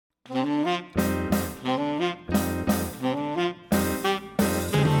And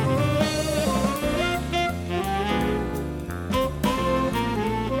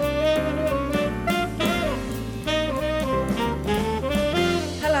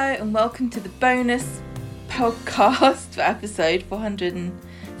welcome to the bonus podcast for episode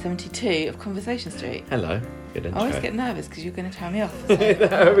 472 of Conversation Street. Hello. Good intro. I always get nervous because you're going to tell me off. So.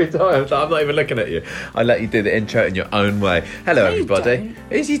 Every time. I'm not even looking at you. I let you do the intro in your own way. Hello, everybody.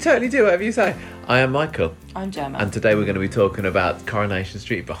 You totally do whatever you say. I am Michael. I'm Gemma. And today we're going to be talking about Coronation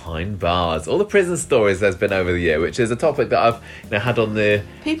Street behind bars. All the prison stories there's been over the year, which is a topic that I've had on the...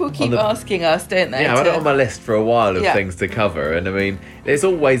 People keep asking us, don't they? Yeah, I've had it on my list for a while of things to cover. And I mean, it's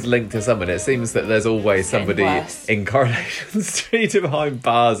always linked to someone. It seems that there's always somebody in Coronation Street behind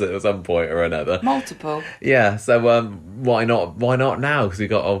bars at some point or another. Multiple. Yeah, so why not now? Because we've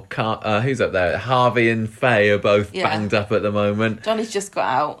got who's up there? Harvey and Faye are both banged up at the moment. Johnny's just got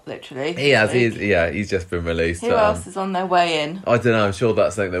out, literally. He has. He's just been released. Who else is on their way in? I don't know. I'm sure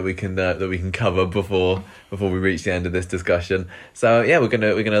that's something that we can cover before we reach the end of this discussion. So yeah, we're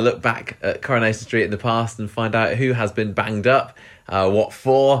gonna look back at Coronation Street in the past and find out who has been banged up, what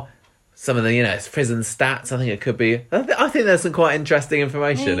for. Some of the, it's prison stats. I think it could be... I think there's some quite interesting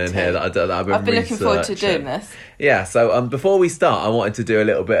information in here that I've been looking forward to doing this. Yeah, so before we start, I wanted to do a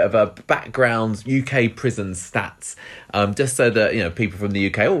little bit of a background UK prison stats, just so that, people from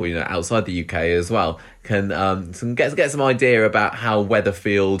the UK, or, outside the UK as well, can get some idea about how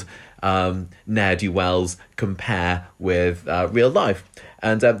Weatherfield, ne'er-do-wells compare with real life.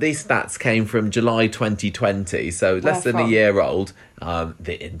 And these stats came from July 2020, so less than a year old.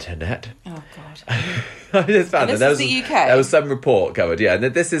 The internet. Oh God! I just found this is the UK. There was some report covered. Yeah, and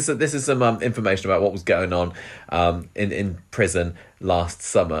this is some information about what was going on in prison last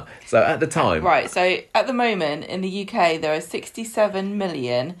summer. So at the time, right. So at the moment in the UK, there are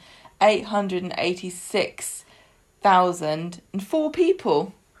 67,886,004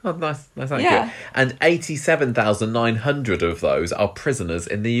 people. Oh, nice accurate. And 87,900 of those are prisoners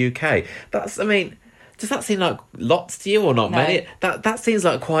in the UK. Does that seem like lots to you or not many? That seems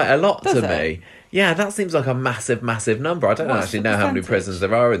like quite a lot to me. Yeah, that seems like a massive, massive number. I don't actually know how many prisons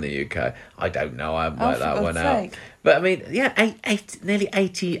there are in the UK. I don't know. I haven't worked that one out. But I mean, nearly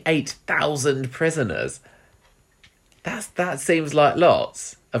 88,000 prisoners. That seems like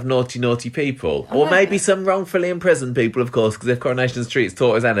lots of naughty people. Or maybe some wrongfully imprisoned people, of course, because if Coronation Street's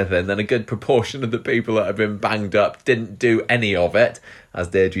taught us anything, then a good proportion of the people that have been banged up didn't do any of it, as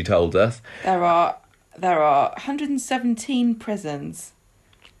Deirdre told us. There are 117 prisons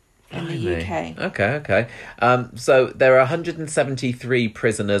in the UK. Okay. So there are 173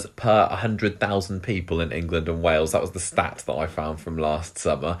 prisoners per 100,000 people in England and Wales. That was the stat that I found from last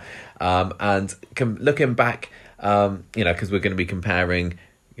summer. And looking back, because we're going to be comparing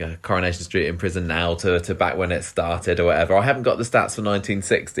Coronation Street in prison now to back when it started or whatever. I haven't got the stats for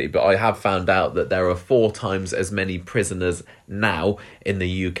 1960, but I have found out that there are 4 times as many prisoners now in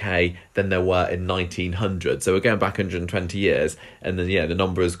the UK than there were in 1900. So we're going back 120 years, and then the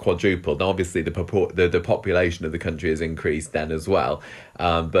number has quadrupled. Now, obviously, the population of the country has increased then as well,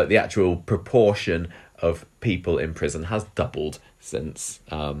 but the actual proportion of people in prison has doubled since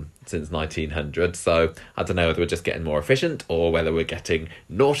 1900. So I don't know whether we're just getting more efficient or whether we're getting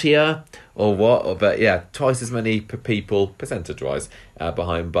naughtier or what. But yeah, twice as many people percentage-wise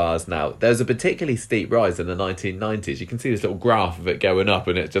behind bars now. There's a particularly steep rise in the 1990s. You can see this little graph of it going up,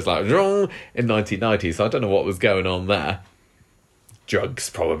 and it's just like wrong in 1990. So I don't know what was going on there. Drugs,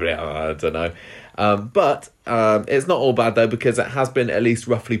 probably. I don't know. But it's not all bad, though, because it has been at least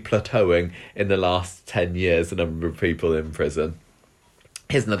roughly plateauing in the last 10 years, the number of people in prison.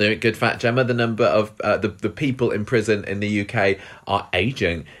 Here's another good fact, Gemma. The number of the people in prison in the UK are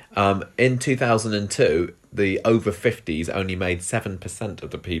ageing. In 2002, the over 50s only made 7%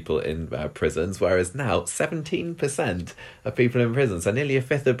 of the people in prisons, whereas now 17% of people in prison, so nearly a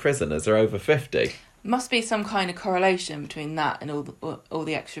fifth of prisoners are over 50. Must be some kind of correlation between that and all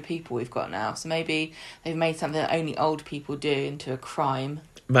the extra people we've got now. So maybe they've made something that only old people do into a crime.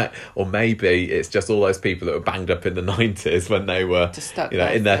 Or maybe it's just all those people that were banged up in the 90s when they were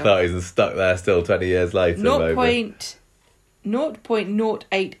in their 30s and stuck there still 20 years later.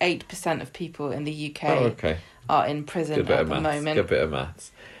 0.088% of people in the UK are in prison at the moment. Good bit of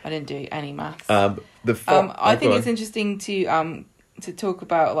maths. I didn't do any maths. I think it's interesting to talk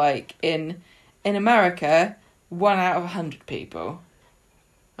about, like, in America, 1 out of 100 people.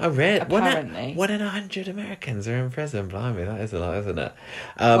 Oh, really? Apparently. 1 in 100 Americans are in prison. Blimey, that is a lot, isn't it?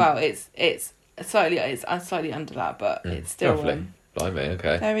 Well, it's slightly under that, but it's still... Blimey,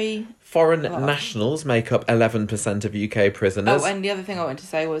 okay. Very. Foreign nationals make up 11% of UK prisoners. Oh, and the other thing I wanted to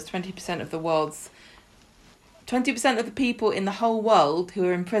say was 20% of the people in the whole world who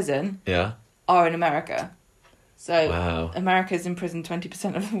are in prison are in America. So America's imprisoned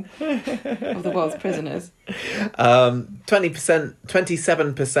 20% of the world's prisoners.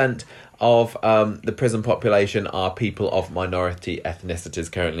 27% of the prison population are people of minority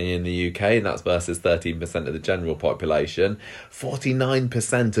ethnicities currently in the UK, and that's versus 13% of the general population.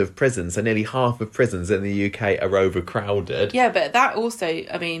 49% of prisons, so nearly half of prisons in the UK are overcrowded. Yeah, but that also,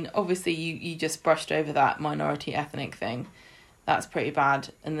 I mean, obviously you just brushed over that minority ethnic thing. That's pretty bad,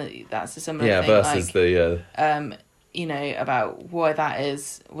 and that's a similar thing. Yeah, versus the... you know, about why that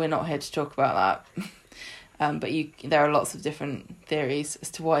is. We're not here to talk about that. But there are lots of different theories as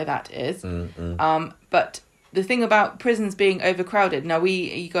to why that is. But the thing about prisons being overcrowded, now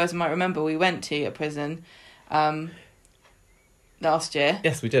you guys might remember we went to a prison last year.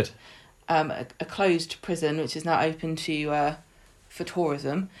 Yes, we did. A closed prison, which is now open to for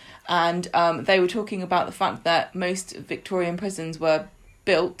tourism. And they were talking about the fact that most Victorian prisons were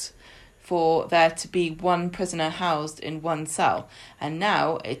built for there to be one prisoner housed in one cell. And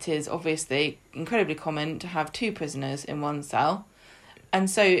now it is obviously incredibly common to have two prisoners in one cell. And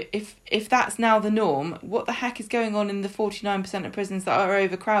so if that's now the norm, what the heck is going on in the 49% of prisons that are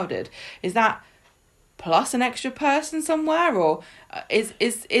overcrowded? Is that plus an extra person somewhere, or is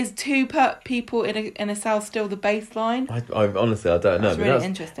two people in a cell still the baseline? I honestly, I don't know. That's really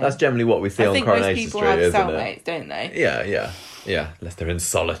interesting. That's generally what we see on Coronation Street, isn't it? I think most people have cellmates, don't they? Yeah, unless they're in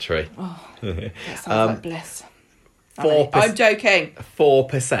solitary. Oh, that sounds like bliss. 4%, I'm joking.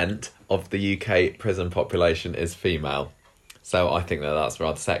 4% of the UK prison population is female. So I think that's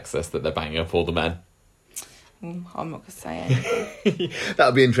rather sexist that they're banging up all the men. I'm not going to say anything. That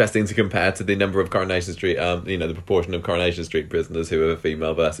would be interesting to compare to the number of Coronation Street, the proportion of Coronation Street prisoners who are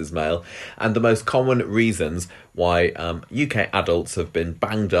female versus male. And the most common reasons why UK adults have been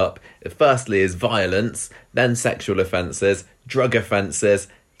banged up, firstly, is violence, then sexual offences, drug offences,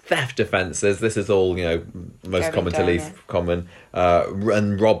 theft offences. This is all, most common to least common,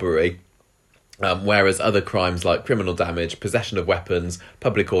 and robbery. Whereas other crimes like criminal damage, possession of weapons,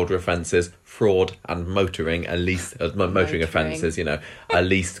 public order offences, fraud and motoring motoring offences, are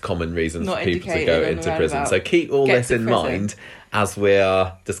least common reasons for people to go into prison. So keep all this in mind as we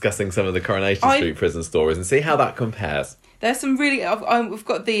are discussing some of the Coronation Street prison stories and see how that compares. There's some really... we've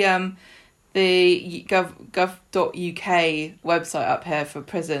got the gov.uk website up here for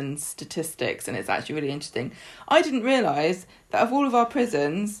prison statistics, and it's actually really interesting. I didn't realise that of all of our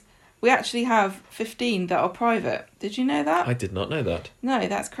prisons... we actually have 15 that are private. Did you know that? I did not know that. No,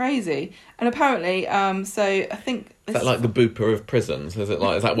 that's crazy. And apparently, so I think... Is that like the Bupa of prisons? Is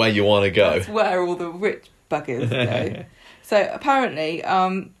that where you want to go? That's where all the rich buggers go. So apparently,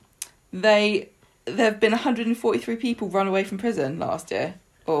 there have been 143 people run away from prison last year.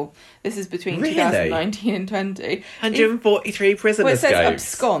 Well, this is between 2019 and 20. 143 prison escapes? Well, it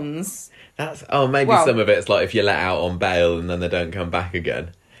says absconds. Maybe some of it's like if you're let out on bail and then they don't come back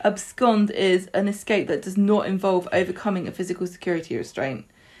again. Abscond is an escape that does not involve overcoming a physical security restraint.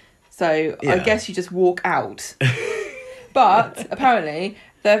 So I guess you just walk out. But apparently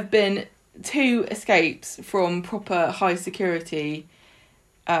there have been 2 escapes from proper high security.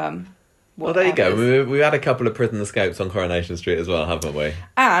 Well, there you go. We've had a couple of prison escapes on Coronation Street as well, haven't we?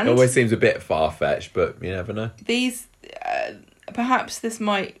 And it always seems a bit far-fetched, but you never know. These, perhaps this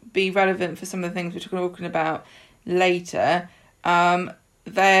might be relevant for some of the things we're talking about later.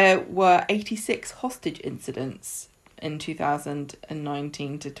 There were 86 hostage incidents in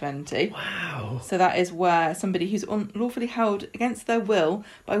 2019 to 20. Wow. So that is where somebody who's unlawfully held against their will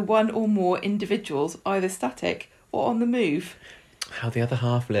by one or more individuals, either static or on the move. How the other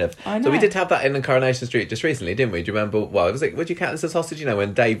half live. I know. So we did have that in Coronation Street just recently, didn't we? Do you remember? Well, would you count this as hostage?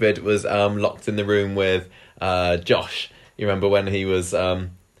 When David was locked in the room with Josh. You remember when he was...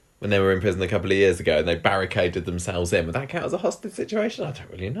 when they were in prison a couple of years ago and they barricaded themselves in. Would that count as a hostage situation? I don't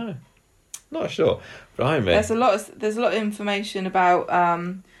really know. Not sure. But there's a lot of information about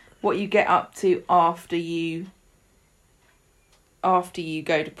what you get up to after you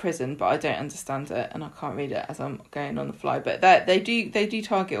go to prison, but I don't understand it and I can't read it as I'm going on the fly. But they do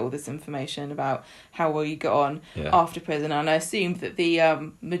target all this information about how well you get on after prison, and I assume that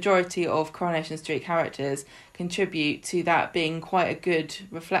the majority of Coronation Street characters contribute to that being quite a good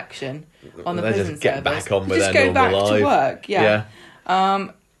reflection on the prison just get service. Back on with just their go back normal life. to work. Yeah.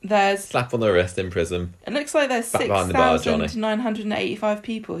 There's slap on the wrist in prison. It looks like there's 6,985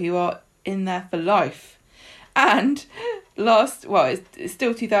 people who are in there for life. And it's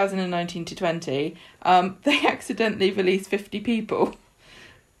still 2019 to 20, they accidentally released 50 people.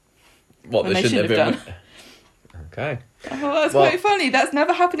 What, when they shouldn't have done. Okay. I thought that's quite funny. That's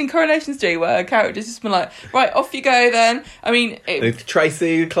never happened in Coronation Street, where a character's just been like, right, off you go then. I mean,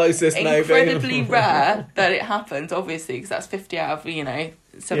 Tracy, closest maybe. Incredibly rare that it happens, obviously, because that's 50 out of,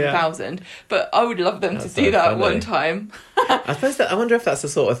 7,000. But I would love them to do that one time. I suppose I wonder if that's the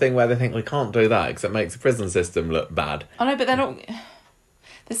sort of thing where they think we can't do that because it makes the prison system look bad. I know, but they're not...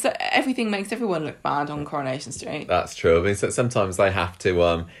 everything makes everyone look bad on Coronation Street. That's true. I mean, so sometimes they have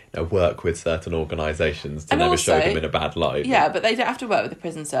to work with certain organisations to and never also, show them in a bad light. Yeah, but they don't have to work with the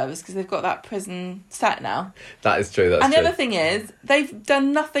prison service because they've got that prison set now. That is true. That's and true. The other thing is, they've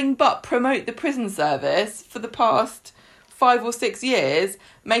done nothing but promote the prison service for the past 5 or 6 years,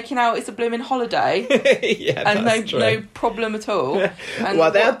 making out it's a blooming holiday. Yeah, and that's true. no problem at all. And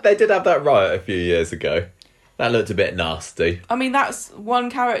well, they did have that riot a few years ago. That looked a bit nasty. I mean, that's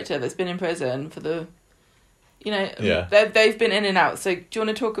one character that's been in prison for the... Yeah. They've been in and out. So do you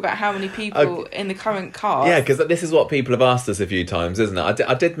want to talk about how many people in the current cast? Yeah, because this is what people have asked us a few times, isn't it?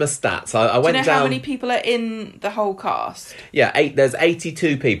 I did my stats. I went down... Do you know how many people are in the whole cast? Yeah, there's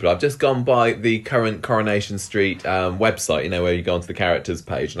 82 people. I've just gone by the current Coronation Street website, where you go onto the characters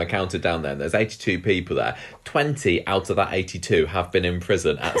page, and I counted down there, and there's 82 people there. 20 out of that 82 have been in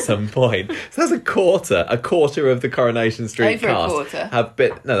prison at some point. So that's a quarter of the Coronation Street over cast a quarter. have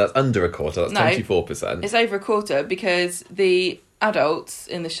been... No, that's under a quarter. That's 24%. It's over a quarter because the adults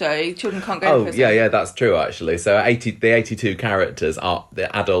in the show, children can't go to prison. Yeah, that's true actually. So the 82 characters are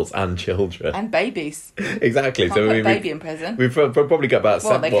the adults and children. And babies. Exactly. Can't So put a baby in prison. We've probably got about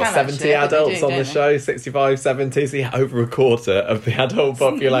 70 actually, adults on the show, 65, 70. So yeah, over a quarter of the adult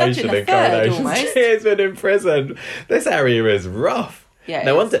population in Coronation Street has been in prison. This area is rough. Yeah,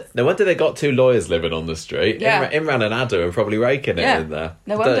 no wonder they got 2 lawyers living on the street. Yeah. Imran and Ada are probably raking it in there.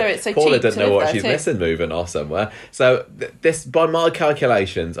 No wonder it's so Paula cheap doesn't to know live what there she's too. missing moving off somewhere. So this, by my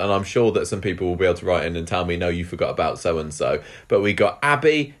calculations, and I'm sure that some people will be able to write in and tell me, no, you forgot about so and so. But we got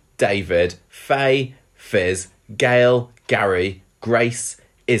Abby, David, Faye, Fizz, Gail, Gary, Grace,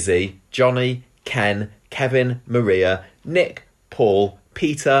 Izzy, Johnny, Ken, Kevin, Maria, Nick, Paul,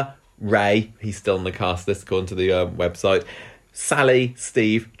 Peter, Ray. He's still on the cast list according to the website. Sally,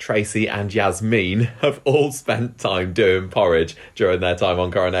 Steve, Tracy and Yasmin have all spent time doing porridge during their time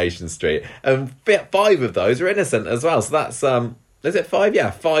on Coronation Street. And 5 of those are innocent as well. So that's... is it 5?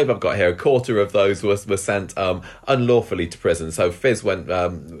 Yeah, 5 I've got here. A quarter of those were sent unlawfully to prison. So Fizz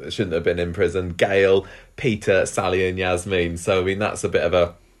shouldn't have been in prison. Gail, Peter, Sally and Yasmin. So, I mean, that's a bit of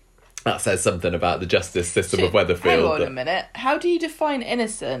a... That says something about the justice system of Weatherfield. Hang on a minute. How do you define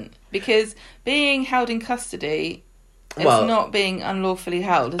innocent? Because being held in custody... It's not being unlawfully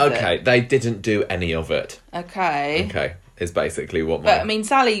held, is it? Okay, they didn't do any of it. Okay, is basically what. But I mean,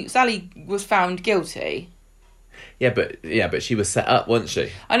 Sally was found guilty. Yeah, but she was set up, wasn't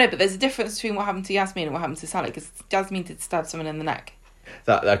she? I know, but there's a difference between what happened to Yasmin and what happened to Sally, because Yasmin did stab someone in the neck.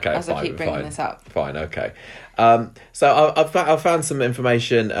 As I keep bringing this up. Fine, okay. So I've found some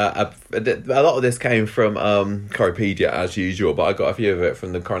information. A lot of this came from Coropedia as usual, but I got a few of it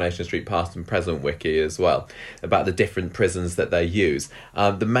from the Coronation Street Past and Present Wiki as well about the different prisons that they use.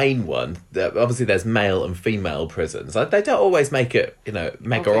 The main one, obviously, there's male and female prisons. They don't always make it,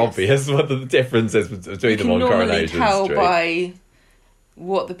 mega obvious what the difference is between them on Coronation Street. You can normally tell by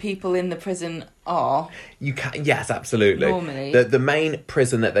what the people in the prison are. You can, yes, absolutely. Normally. The main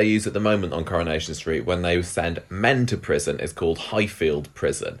prison that they use at the moment on Coronation Street when they send men to prison is called Highfield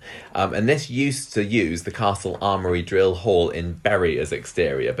Prison. And this used to use the Castle Armoury Drill Hall in Bury as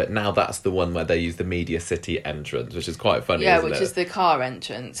exterior, but now that's the one where they use the Media City entrance, which is quite funny, isn't it? Which is the car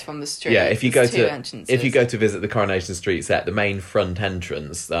entrance from the street. Yeah, if you go to visit the Coronation Street set, the main front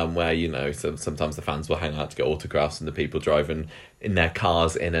entrance, where sometimes the fans will hang out to get autographs and the people driving in their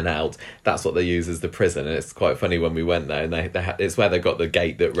cars in and out, that's what they use as the prison. And it's quite funny when we went there, and it's where they've got the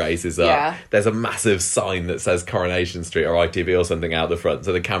gate that raises up. Yeah. There's a massive sign that says Coronation Street or ITV or something out the front,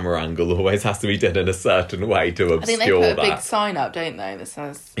 so the camera angle always has to be done in a certain way to obscure that. I think they put a big sign up, don't they, that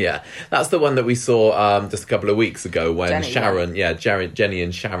says... Yeah, that's the one that we saw just a couple of weeks ago when Jenny, Jenny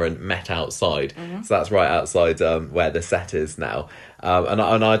and Sharon met outside. Mm-hmm. So that's right outside where the set is now. And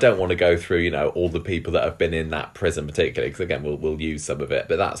I don't want to go through, all the people that have been in that prison particularly, because again, we'll use some of it.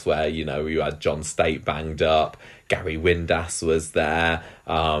 But that's where, you had John State banged up, Gary Windass was there.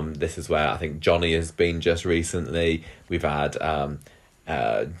 This is where I think Johnny has been just recently. We've had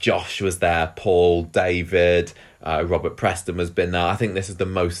Josh was there, Paul, David, Robert Preston has been there. I think this is the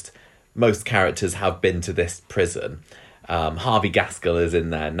most characters have been to this prison. Harvey Gaskell is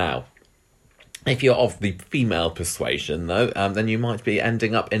in there now. If you're of the female persuasion, though, then you might be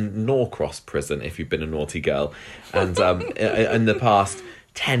ending up in Norcross Prison if you've been a naughty girl. And in the past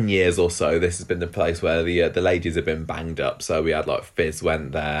 10 years or so, this has been the place where the ladies have been banged up. So we had like Fizz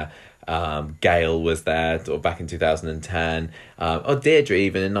went there. Gail was there back in 2010. Deirdre,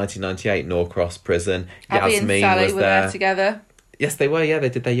 even in 1998, Norcross Prison. Abby Yasmin and Sally was were there together. Yes, they were. Yeah, they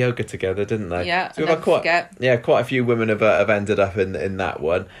did their yoga together, didn't they? Yeah, so quite a few women have ended up in that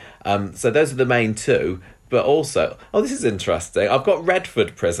one. So those are the main two. But also, this is interesting. I've got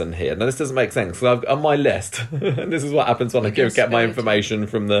Redford Prison here. Now, this doesn't make sense. So I've on my list, and this is what happens when I get my information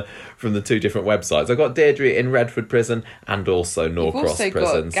from the two different websites. I've got Deirdre in Redford Prison and also Norcross Prison. You've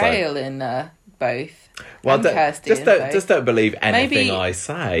also got Gail in both. Well, just don't believe anything I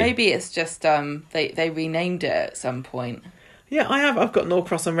say. Maybe it's just they renamed it at some point. Yeah, I have. I've got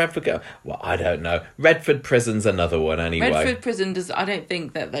Norcross and Redford. Well, I don't know. Redford Prison's another one anyway. Redford Prison I don't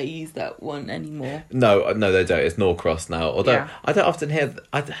think that they use that one anymore. No, they don't. It's Norcross now. Although I don't often hear.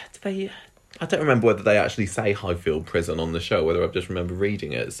 I don't remember whether they actually say Highfield Prison on the show. Whether I just remember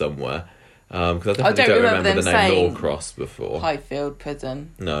reading it somewhere. Because I definitely don't remember the name Norcross before. Highfield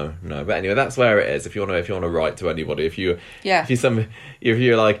Prison. No. But anyway, that's where it is. If you want to write to anybody, if you're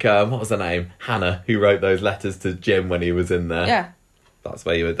like what was the name, Hannah, who wrote those letters to Jim when he was in there. Yeah. That's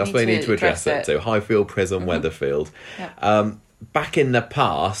where you need to address it to. Highfield Prison, Weatherfield. Yeah. Back in the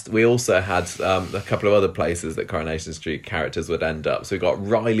past, we also had a couple of other places that Coronation Street characters would end up. So we've got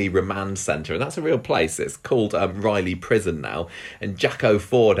Riley Remand Centre, and that's a real place. It's called Riley Prison now. And Jacko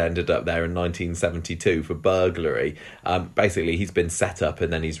Ford ended up there in 1972 for burglary. Basically, he's been set up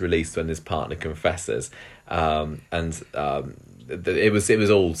and then he's released when his partner confesses. It was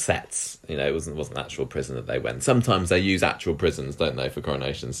all sets, it wasn't actual prison that they went. Sometimes they use actual prisons, don't they, for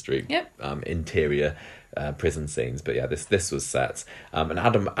Coronation Street? Yep. Interior prison scenes, but yeah, this was sets. And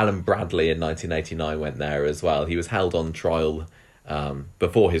Alan Bradley in 1989 went there as well. He was held on trial.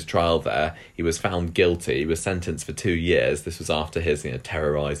 Before his trial there, he was found guilty. He was sentenced for 2 years. This was after his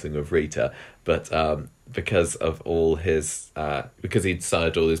terrorising of Rita, but because of all his because he'd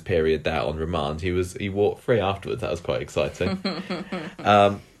served all his period there on remand, he walked free afterwards. That was quite exciting.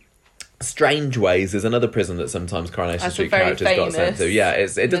 Strangeways is another prison that sometimes Coronation Street characters got sent to. Yeah,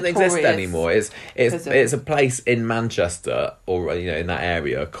 it doesn't exist anymore. It's a place in Manchester or in that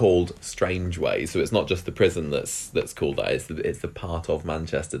area called Strangeways. So it's not just the prison that's called that. It's the part of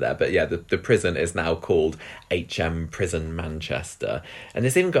Manchester there. But yeah, the prison is now called HM Prison Manchester, and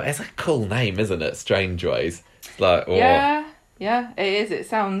it's a cool name, isn't it? Strangeways. It's like Yeah, it is. It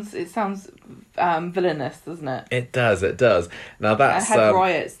sounds villainous, doesn't it? It does. Now that's... I had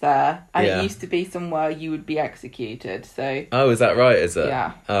riots there, and it used to be somewhere you would be executed, so... Oh, is that right, is it?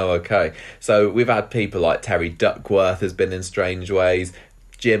 Yeah. Oh, okay. So we've had people like Terry Duckworth has been in Strangeways,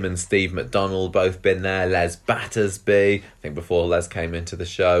 Jim and Steve McDonald both been there, Les Battersby, I think before Les came into the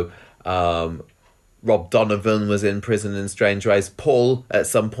show, Rob Donovan was in prison in Strangeways, Paul at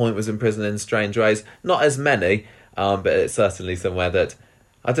some point was in prison in Strangeways, not as many... but it's certainly somewhere that,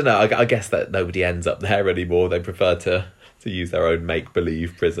 I don't know, I guess that nobody ends up there anymore. They prefer to use their own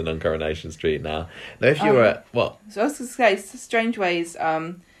make-believe prison on Coronation Street now. Now, if you were at, what? So I was going to say, Strangeways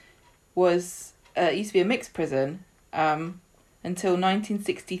was, used to be a mixed prison until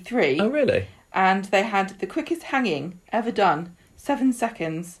 1963. Oh, really? And they had the quickest hanging ever done, 7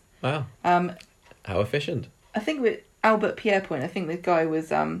 seconds. Wow. How efficient. I think with Albert Pierrepoint, I think the guy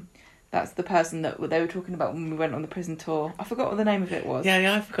was... That's the person that they were talking about when we went on the prison tour. I forgot what the name of it was.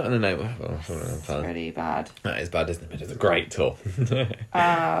 Yeah, I've forgotten the name. It's really bad. That is bad, isn't it? It's a great tour.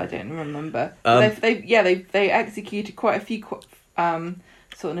 I don't remember. They executed quite a few sort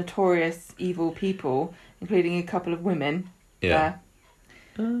of notorious evil people, including a couple of women. Yeah.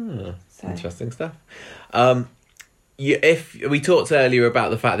 Interesting stuff. If we talked earlier about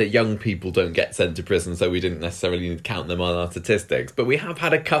the fact that young people don't get sent to prison, so we didn't necessarily count them on our statistics, but we have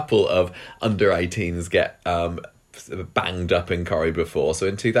had a couple of under-18s get banged up in Corrie before. So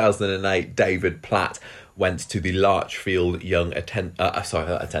in 2008, David Platt went to the Larchfield Young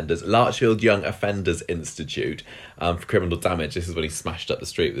Larchfield Young Offenders Institute for criminal damage. This is when he smashed up the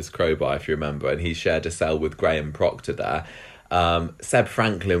street with his crowbar, if you remember, and he shared a cell with Graham Proctor there. Seb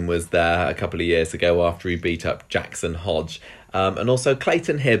Franklin was there a couple of years ago after he beat up Jackson Hodge. And also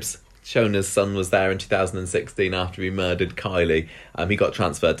Clayton Hibbs, Shona's son, was there in 2016 after he murdered Kylie. He got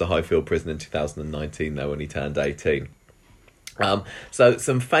transferred to Highfield Prison in 2019 though when he turned 18. So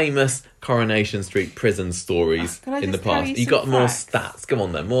some famous Coronation Street prison stories in the past. You got more stats. Come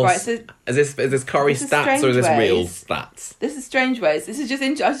on then. More. Right, so is this Corrie stats or is this real stats? This is Strangeways. This is just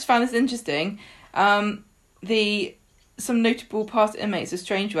I just found this interesting. The some notable past inmates of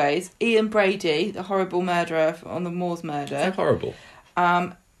Strangeways. Ian Brady, the horrible murderer on the Moors murder. So horrible.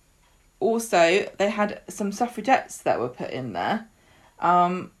 Also, they had some suffragettes that were put in there.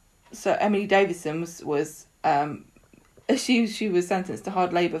 So Emily Davison was she was sentenced to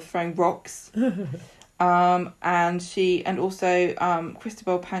hard labour for throwing rocks. And also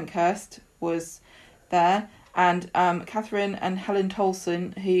Christabel Pankhurst was there, and Catherine and Helen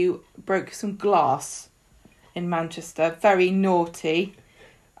Tolson, who broke some glass in Manchester, very naughty.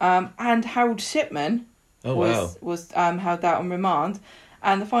 And Harold Shipman was held out on remand.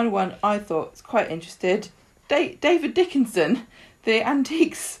 And the final one I thought was quite interested. David Dickinson, the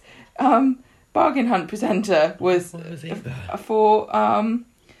antiques bargain hunt presenter, was for what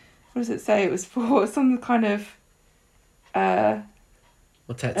does it say? It was for some kind of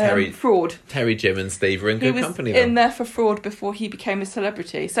fraud. Terry, Jim and Steve were in good company. He was in there for fraud before he became a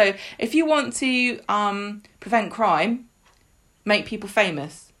celebrity. So if you want to prevent crime, make people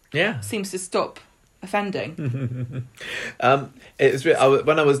famous. Yeah, seems to stop offending. It's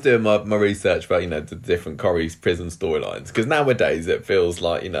when I was doing my research about the different Corrie's prison storylines, because nowadays it feels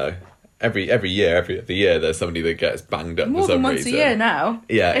like every year there's somebody that gets banged up more for some than once reason. a year now.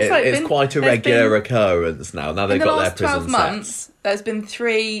 Yeah, it's quite a regular occurrence now. Now they've got their prison 12 months, there's been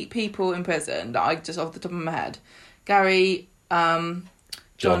 3 people in prison that I just off the top of my head: Gary,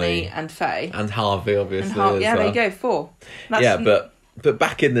 Johnny and Faye, and Harvey, obviously. There you go, 4. But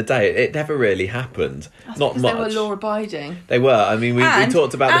back in the day, it never really happened. Not much. They were law-abiding. They were. I mean, we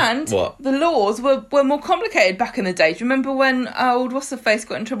talked about the laws were more complicated back in the day. Do you remember when old What's-Her-Face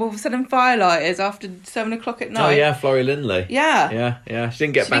got in trouble for selling firelighters after 7 o'clock at night? Oh yeah, Florrie Lindley. Yeah. She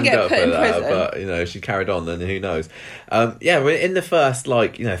didn't get banged up for that, but she carried on, and who knows? In the first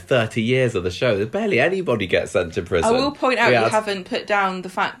 30 years of the show, barely anybody gets sent to prison. I will point out you haven't put down the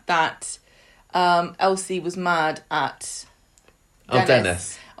fact that Elsie was mad at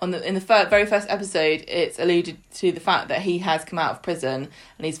Dennis. In the very first episode, it's alluded to the fact that he has come out of prison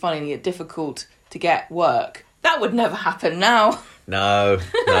and he's finding it difficult to get work. That would never happen now. No.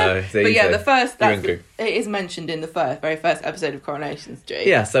 But yeah, it is mentioned in the very first episode of Coronation Street.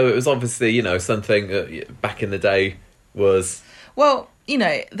 Yeah, so it was obviously something that back in the day was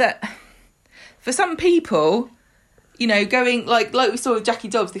that for some people, going like we saw with Jackie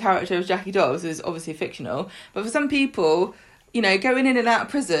Dobbs, the character of Jackie Dobbs is obviously fictional, but for some people, going in and out of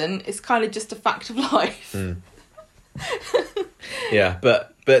prison is kind of just a fact of life. Yeah,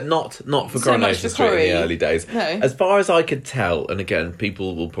 but not for Coronation Street in the early days. No. As far as I could tell, and again,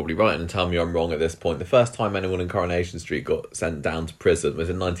 people will probably write and tell me I'm wrong at this point, the first time anyone in Coronation Street got sent down to prison was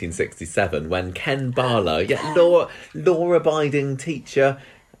in 1967 when Ken Barlow, law-abiding teacher,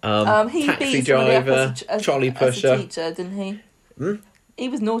 taxi driver, trolley pusher. As a teacher, didn't he? He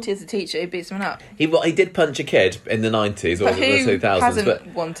was naughty as a teacher. He beat someone up. He did punch a kid in the 90s or the 2000s. Hasn't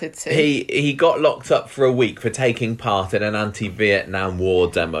wanted to. He got locked up for a week for taking part in an anti-Vietnam War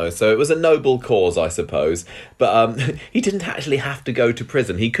demo. So it was a noble cause, I suppose. But he didn't actually have to go to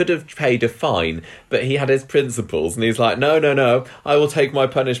prison. He could have paid a fine, but he had his principles, and he's like, no, I will take my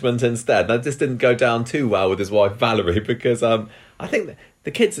punishment instead. That just didn't go down too well with his wife Valerie, because I think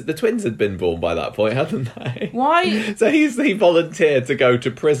the twins had been born by that point, hadn't they? Why? So he volunteered to go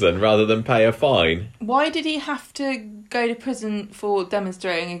to prison rather than pay a fine. Why did he have to go to prison for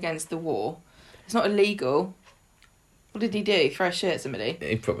demonstrating against the war? It's not illegal. What did he do? Throw shit at somebody?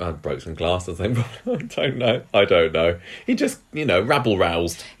 He probably broke some glass or something. I don't know. He just,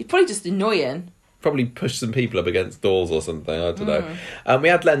 rabble-roused. He's probably just annoying. Probably pushed some people up against doors or something, I don't know. We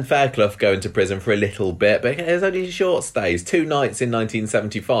had Len Fairclough go into prison for a little bit, but it was only short stays, 2 nights in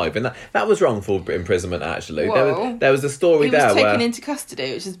 1975, and that was wrongful imprisonment, actually. There was a story there where... He was taken into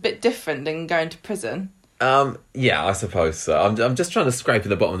custody, which is a bit different than going to prison. Yeah, I suppose so. I'm just trying to scrape in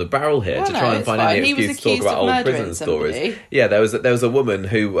the bottom of the barrel here to try and find any excuse to talk about old prison stories. Yeah, there was a woman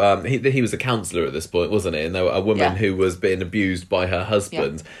who he was a counsellor at this point, wasn't he? And there was a woman who was being abused by her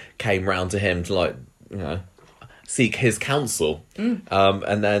husband came round to him to seek his counsel.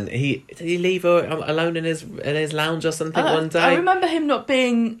 And then did he leave her alone in his lounge or something one day? I remember him not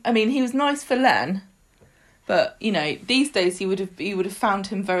being. I mean, he was nice for Len, but these days he would have found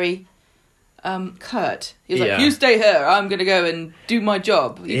him very curt. He was like, you stay here, I'm going to go and do my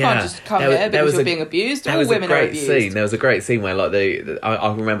job. You can't just come here because you're being abused. All women are abused. There was a great scene where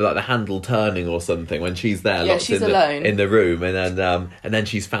I remember the handle turning or something when she's there she's alone in the room, and then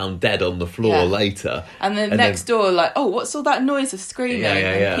she's found dead on the floor later. And then next door, what's all that noise of screaming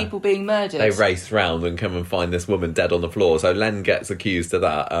and people being murdered? They race round and come and find this woman dead on the floor. So Len gets accused of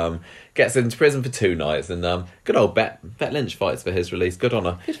that. Gets into prison for 2 nights, and good old Bet Lynch fights for his release. Good on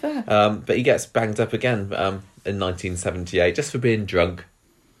her. Good for her. But he gets banged up again in 1978 just for being drunk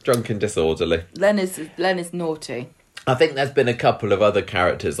and disorderly. Len is naughty. I think there's been a couple of other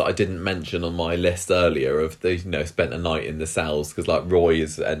characters that I didn't mention on my list earlier of the, spent a night in the cells, because like Roy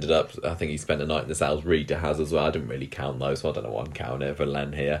has ended up, I think he spent a night in the cells. Rita has as well. I didn't really count those, so I don't know why I'm counting it for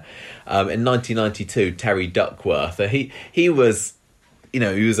Len here. In 1992, Terry Duckworth, he was, he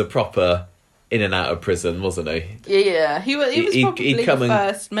was a proper in and out of prison, wasn't he? Yeah, he was probably the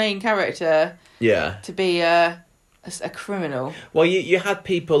first main character. Yeah. To be a criminal. Well, you had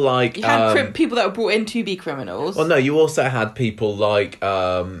people like... You had people that were brought in to be criminals. Well, no, you also had people like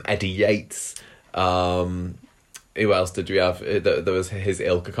Eddie Yates. Who else did we have? There was his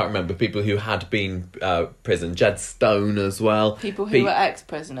ilk. I can't remember. People who had been prison. Jed Stone as well. People who were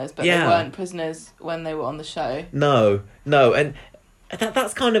ex-prisoners, but they weren't prisoners when they were on the show. No. And...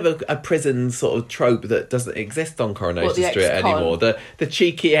 That's kind of a prison sort of trope that doesn't exist on Coronation Street anymore. The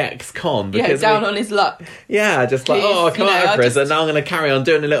cheeky ex-con. Down on his luck. Yeah, just like, I come out of prison, now I'm going to carry on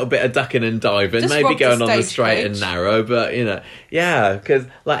doing a little bit of ducking and diving, maybe going on the straight and narrow, but, yeah, because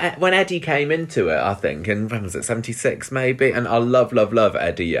like when Eddie came into it, I think, in, when was it, 76 maybe, and I love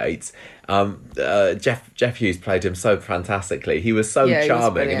Eddie Yates. Jeff Hughes played him so fantastically. He was so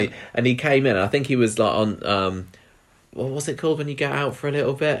charming, and he came in, and I think he was like on... what was it called when you get out for a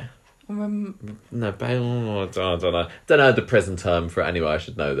little bit? No, bail. I don't know. Don't know the prison term for it anyway. I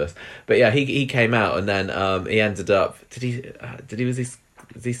should know this. But yeah, he came out and then he ended up. Did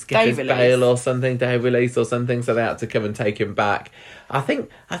he skip his bail or something? Day release or something? So they had to come and take him back. I think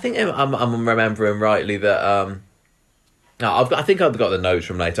I'm remembering rightly that. No, I think I've got the notes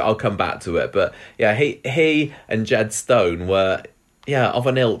from later. I'll come back to it. But yeah, he and Jed Stone were of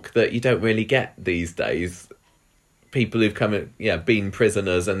an ilk that you don't really get these days. People who've come in, been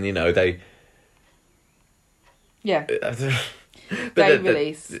prisoners, and they they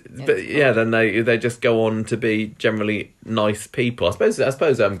release. But then they just go on to be generally nice people. I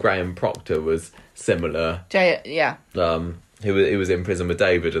suppose Graham Proctor was similar. Who was in prison with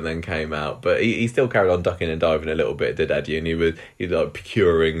David and then came out, but he still carried on ducking and diving a little bit, did Eddie? And he like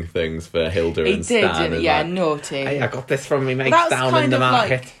procuring things for Hilda and Stan. Naughty. Hey, I got this from me mates down in the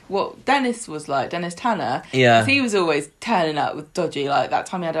market. Like what Dennis was like, Dennis Tanner. Yeah, he was always turning up with dodgy. Like that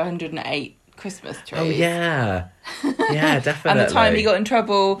time he had 108 Christmas trees. Oh yeah, definitely. And the time he got in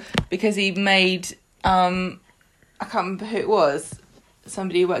trouble because he made I can't remember who it was.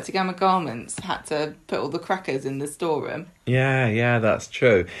 Somebody who worked at Gamma Garments had to put all the crackers in the storeroom. Yeah, that's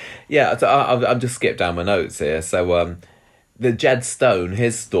true. Yeah, so I've just skipped down my notes here. So, the Jed Stone,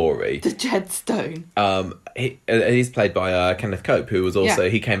 his story. The Jed Stone. He's played by Kenneth Cope, who was also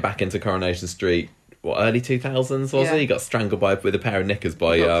he came back into Coronation Street. Early 2000s, was he? He got strangled with a pair of knickers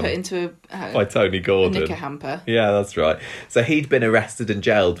by put into by Tony Gordon. A knicker hamper. Yeah, that's right. So he'd been arrested and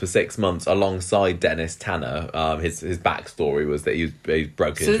jailed for 6 months alongside Dennis Tanner. His backstory was that he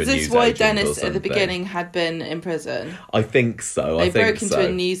broke into a news agent. So is this why Dennis at the beginning had been in prison? I think so. They broke into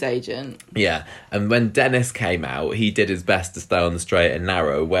a news agent. Yeah, and when Dennis came out, he did his best to stay on the straight and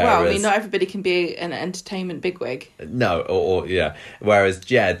narrow. Whereas, not everybody can be an entertainment bigwig. No, or whereas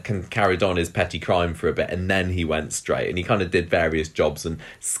Jed carried on his petty crime for a bit and then he went straight, and he kind of did various jobs and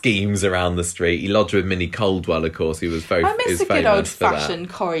schemes around the street. He lodged with Minnie Caldwell, of course. He was very famous for that. I miss a good old-fashioned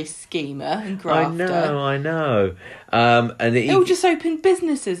Corrie schemer and grafter. I know. And they all just open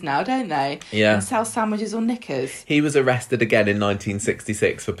businesses now, don't they? Yeah. And sell sandwiches or knickers. He was arrested again in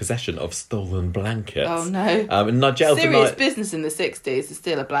 1966 for possession of stolen blankets. Oh no! And not jailed Serious business in the 60s is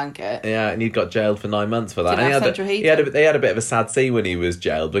still a blanket. Yeah, and he got jailed for 9 months for that. Didn't have central heating. They had a bit of a sad scene when he was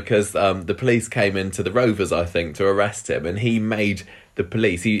jailed because the police came into the Rovers, I think, to arrest him, and he made the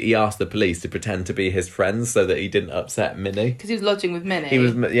police. He asked the police to pretend to be his friends so that he didn't upset Minnie. Because he was lodging with Minnie. He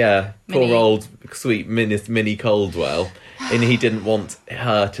was, poor old sweet Minnie Caldwell. And he didn't want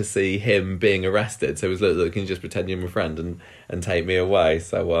her to see him being arrested. So he was like, look, can you just pretend you're my friend and take me away?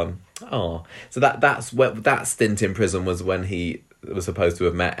 So, So that's that stint in prison was when he was supposed to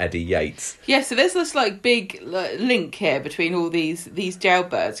have met Eddie Yates. Yeah, so there's this big link here between all these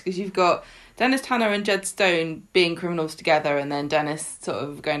jailbirds, because you've got Dennis Tanner and Jed Stone being criminals together, and then Dennis sort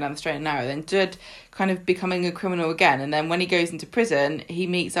of going down the straight and narrow, then Jed kind of becoming a criminal again, and then when he goes into prison, he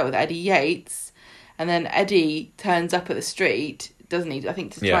meets up with Eddie Yates, and then Eddie turns up at the street, doesn't he? I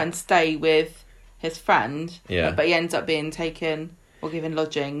think to try and stay with his friend, but he ends up being taken or given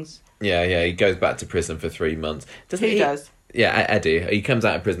lodgings. Yeah, he goes back to prison for 3 months. Who does? Yeah, Eddie. He comes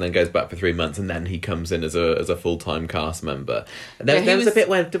out of prison and goes back for 3 months, and then he comes in as a full-time cast member. And there was a bit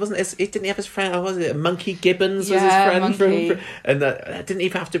where didn't he have his friend? Or was it Monkey Gibbons was his friend? Monkey. And didn't he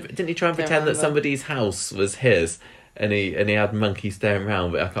try and pretend that somebody's house was his? and he had monkeys staring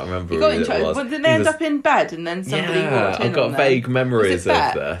around, but I can't remember He got who in it trouble. was. Well, didn't they end up in bed and then somebody walked in I've got on vague them? memories Was it of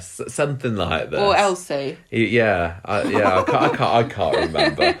Bet? this, something like this. Or Elsie? I can't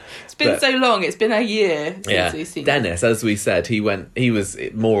remember. It's been so long. It's been a year since we've seen him. Dennis, as we said, he was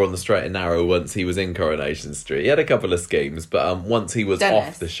more on the straight and narrow once he was in Coronation Street. He had a couple of schemes, but once he was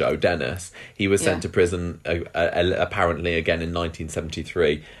off the show, Dennis, he was sent to prison apparently again in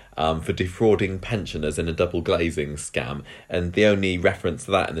 1973. For defrauding pensioners in a double glazing scam, and the only reference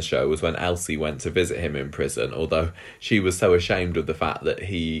to that in the show was when Elsie went to visit him in prison. Although she was so ashamed of the fact that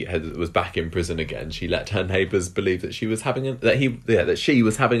was back in prison again, she let her neighbours believe that she was having that she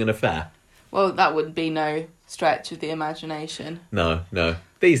was having an affair. Well, that would be no stretch of the imagination. No.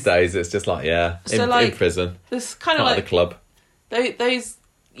 These days it's just like in prison. This kind of part like of the club. Those,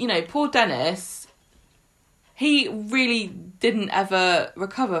 poor Dennis. He really didn't ever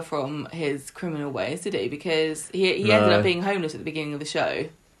recover from his criminal ways, did he? Because he ended up being homeless at the beginning of the show.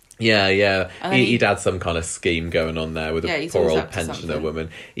 Yeah. He'd had some kind of scheme going on there with a poor old pensioner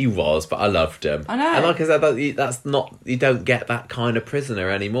woman. He was, but I loved him. I know. And like I said, that's not, you don't get that kind of prisoner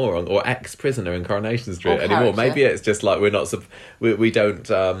anymore, or ex-prisoner in Coronation Street anymore. Maybe it's just like we're not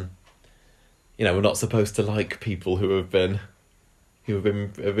supposed to like people who have been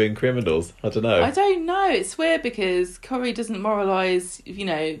criminals. I don't know. I don't know. It's weird because Corrie doesn't moralise,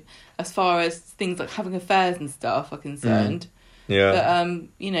 as far as things like having affairs and stuff are concerned. Yeah.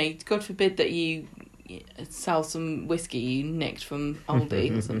 But, God forbid that you sell some whiskey you nicked from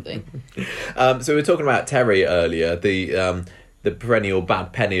Aldi or something. So we were talking about Terry earlier, the perennial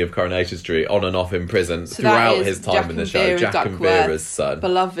bad penny of Coronation Street, on and off in prison throughout his time in the show. Jack and Vera's son.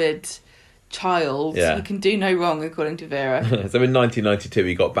 Beloved child. He can do no wrong, according to Vera. So in 1992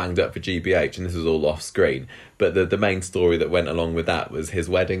 he got banged up for GBH, and this was all off screen, but the main story that went along with that was his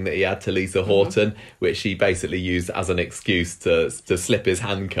wedding that he had to Lisa Horton, which he basically used as an excuse to slip his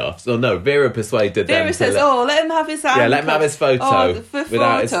handcuffs. Vera persuaded them. Vera says, let him have his handcuffs. Yeah, let him have his photo.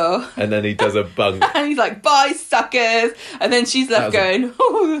 Without photo. And then he does a bunk. And he's like, bye, suckers. And then she's left going,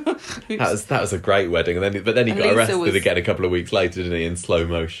 that was a great wedding. But then he got arrested again a couple of weeks later, didn't he, in slow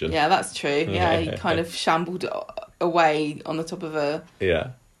motion. Yeah, that's true. Yeah, he kind of shambled away on the top of a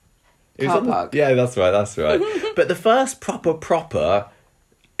car park. Yeah, that's right. But the first proper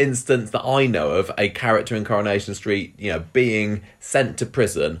instance that I know of a character in Coronation Street, being sent to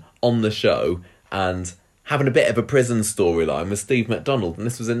prison on the show and having a bit of a prison storyline was Steve McDonald, and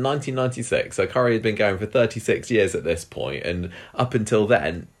this was in 1996. So Corrie had been going for 36 years at this point, and up until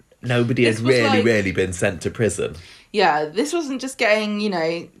then, nobody had really been sent to prison. Yeah, this wasn't just getting,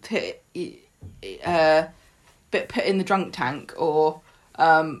 put in the drunk tank or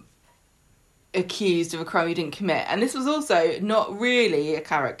accused of a crime you didn't commit. And this was also not really a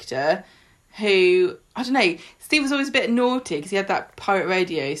character who, I don't know, Steve was always a bit naughty because he had that pirate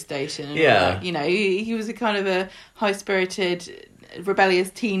radio station. And he was a kind of a high-spirited, rebellious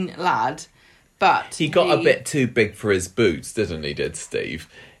teen lad. But he got a bit too big for his boots, didn't Steve?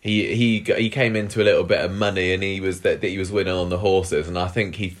 He came into a little bit of money, and he was winning on the horses, and I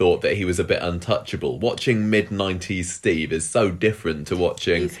think he thought that he was a bit untouchable. Watching mid-90s Steve is so different to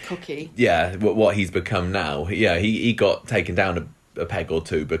watching... He's cocky. Yeah, what he's become now. Yeah, he got taken down a peg or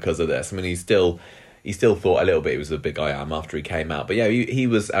two because of this. I mean, he still thought a little bit he was a big I am after he came out. But yeah, he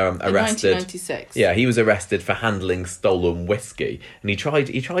was arrested. In 1996. Yeah, he was arrested for handling stolen whiskey. And he tried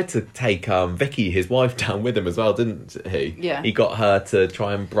to take Vicky, his wife, down with him as well, didn't he? Yeah. He got her to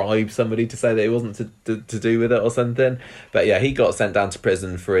try and bribe somebody to say that it wasn't to do with it or something. But yeah, he got sent down to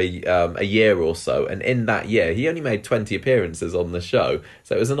prison for a year or so. And in that year, he only made 20 appearances on the show.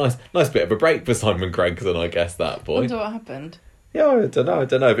 So it was a nice bit of a break for Simon Gregson, I guess, that point. I wonder what happened. Yeah, I don't know.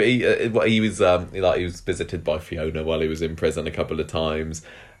 But he was visited by Fiona while he was in prison a couple of times.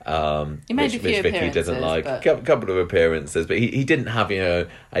 He made a few Vicky doesn't like. A couple of appearances, but he didn't have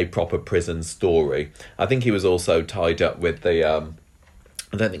a proper prison story. I think he was also tied up with the.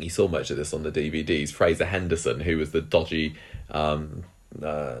 I don't think he saw much of this on the DVDs. Fraser Henderson, who was the dodgy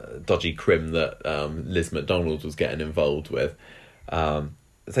crim that Liz McDonald was getting involved with. So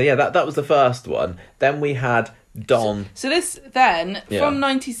yeah, that was the first one. Then we had Don. So this then, from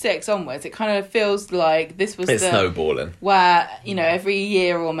 96 onwards, it kind of feels like this was it's snowballing. Where, every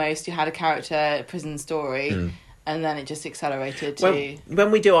year almost you had a character prison story, and then it just accelerated to... When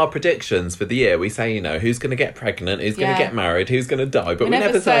we do our predictions for the year, we say, who's going to get pregnant, who's going to get married, who's going to die, but we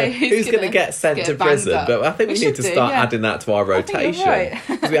never say who's going to get sent to prison. But I think we need to start adding that to our rotation.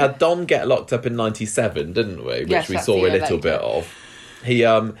 Because we had Don get locked up in 97, didn't we? Which we saw a little bit of.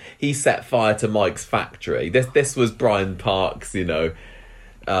 He set fire to Mike's factory. This was Brian Park's,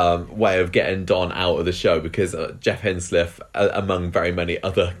 way of getting Don out of the show, because Jeff Hinsliff, among very many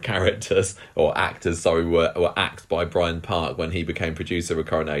other characters or actors, were axed by Brian Park when he became producer of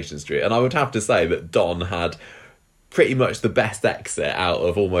Coronation Street. And I would have to say that Don had pretty much the best exit out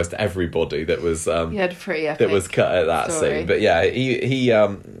of almost everybody that was he had a pretty epic that was cut at that story. scene. But yeah,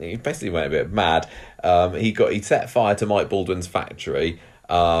 he basically went a bit mad. He set fire to Mike Baldwin's factory.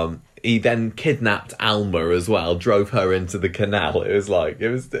 He then kidnapped Alma as well, drove her into the canal. It was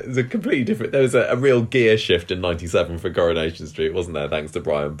a completely different. There was a real gear shift in '97 for Coronation Street, wasn't there? Thanks to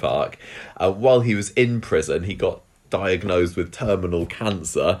Brian Park. While he was in prison, he got diagnosed with terminal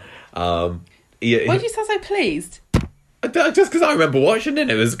cancer. Why did you sound so pleased? Just because I remember watching it,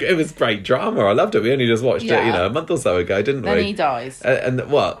 it was great drama. I loved it. We only just watched it, a month or so ago, didn't we? Then he dies.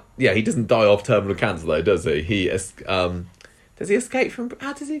 He doesn't die off terminal cancer though, does he? Does he escape from?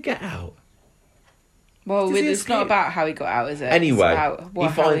 How does he get out? Well, it's not about how he got out, is it? Anyway, it's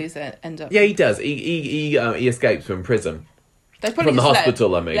about how he's end up. Yeah, he does. He escapes from prison. They probably from the just hospital.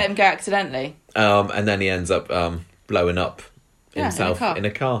 let him go accidentally. And then he ends up blowing up himself in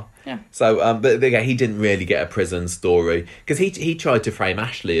a car. Yeah. So, but again, he didn't really get a prison story, because he tried to frame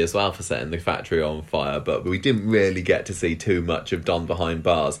Ashley as well for setting the factory on fire, but we didn't really get to see too much of Don behind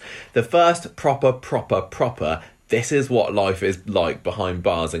bars. The first proper this is what life is like behind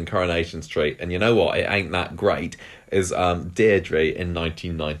bars in Coronation Street, and you know what? It ain't that great. Is Deirdre in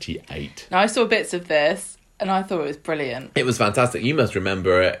 1998. Now, I saw bits of this, and I thought it was brilliant. It was fantastic. You must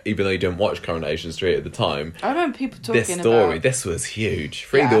remember it, even though you didn't watch Coronation Street at the time. I remember people talking this story. about... This was huge.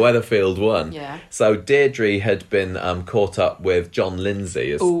 Free the Weatherfield one. Yeah. So Deirdre had been caught up with John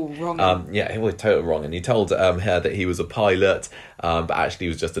Lindsay. Wrong. Yeah, it was totally wrong. And he told her that he was a pilot, but actually he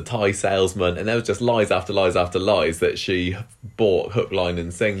was just a tie salesman. And there was just lies after lies after lies that she bought hook, line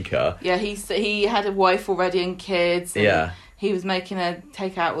and sinker. Yeah, he had a wife already and kids. And he was making her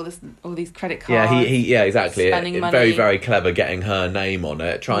take out all these credit cards. Yeah, exactly. Spending money. Very, very clever, getting her name on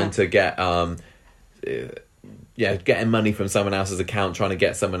it, trying to get getting money from someone else's account, trying to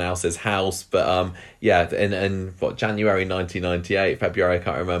get someone else's house. But in January 1998, February, I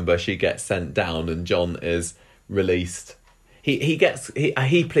can't remember, she gets sent down and John is released. He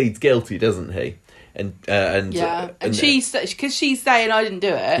pleads guilty, doesn't he? And she's, because she's saying I didn't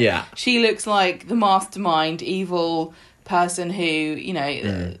do it. Yeah, she looks like the mastermind, evil person who,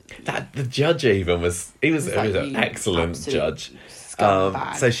 that the judge even was an excellent judge.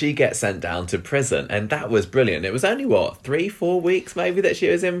 So she gets sent down to prison, and that was brilliant. It was only 3-4 weeks maybe that she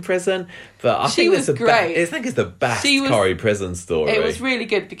was in prison, but I think it's the best Corrie prison story. It was really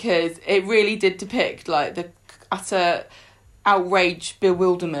good because it really did depict like the utter outrage,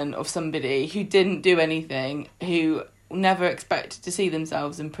 bewilderment of somebody who didn't do anything, who never expected to see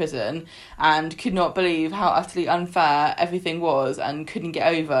themselves in prison and could not believe how utterly unfair everything was, and couldn't get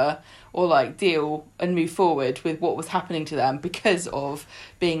over or like deal and move forward with what was happening to them because of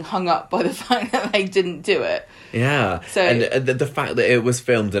being hung up by the fact that they didn't do it. Yeah. So, and the fact that it was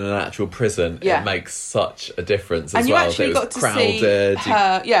filmed in an actual prison, it makes such a difference as well. And you actually got to see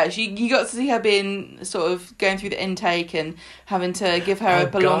her, you got to see her being sort of going through the intake and having to give her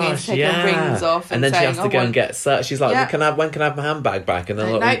belongings, take her rings off, and then she has to go and get searched. She's like, when can I have my handbag back? And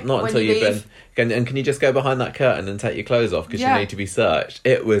then not until you've been. And can you just go behind that curtain and take your clothes off because you need to be searched?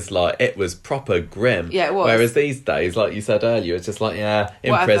 It was proper grim. Yeah, it was. Whereas these days, like you said earlier, it's just like,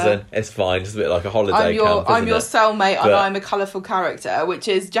 in prison, it's fine. Just a bit like a holiday camp, I'm your cellmate, and I'm a colourful character, which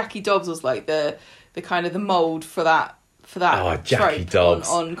is Jackie Dobbs was like the kind of the mould for that Jackie Dobbs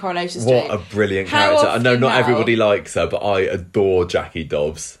on Coronation Street. What a brilliant character. I know not everybody likes her, but I adore Jackie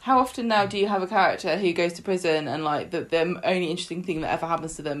Dobbs. How often now do you have a character who goes to prison and like the only interesting thing that ever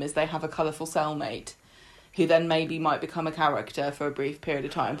happens to them is they have a colourful cellmate who then maybe might become a character for a brief period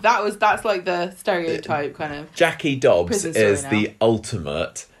of time? That's like the stereotype kind of. Jackie Dobbs is the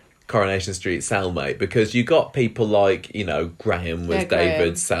ultimate Coronation Street cellmate, because you got people like, Graham was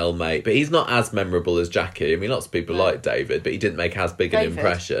David's cellmate, but he's not as memorable as Jackie. I mean, lots of people like David, but he didn't make as big an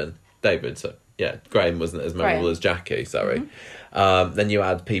impression. Graham wasn't as memorable as Jackie, sorry. Mm-hmm. Then you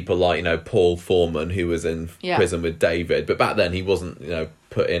had people like, Paul Foreman, who was in prison with David, but back then he wasn't,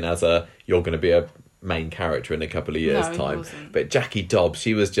 put in as you're going to be a main character in a couple of years' time. But Jackie Dobbs,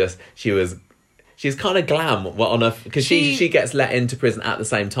 she was kind of glam because she gets let into prison at the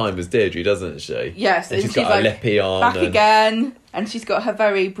same time as Deirdre, doesn't she? Yes, and she's got her lippy on. Back again, and she's got her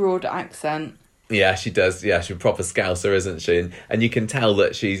very broad accent. Yeah, she does. Yeah, she's a proper scouser, isn't she? And you can tell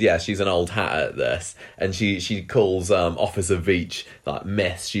that she's an old hat at this. And she calls Officer Veach like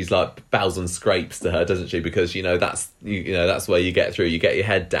Miss. She's like bows and scrapes to her, doesn't she? Because that's where you get through. You get your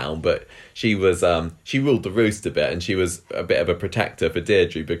head down. But she was she ruled the roost a bit, and she was a bit of a protector for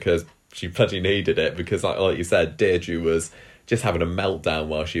Deirdre because she bloody needed it. Because like you said, Deirdre was just having a meltdown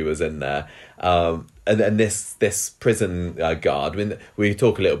while she was in there. And then this prison guard, I mean, we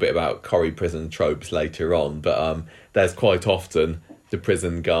talk a little bit about Corrie prison tropes later on, but there's quite often the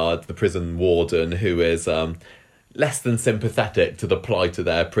prison guard, the prison warden, who is less than sympathetic to the plight of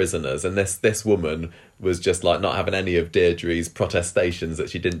their prisoners. And this woman was just like not having any of Deirdre's protestations that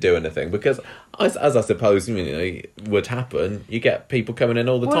she didn't do anything, because as I suppose would happen, you get people coming in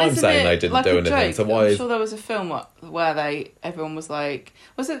all the time saying they didn't do anything. Joke? So why? I'm sure there was a film where everyone was like,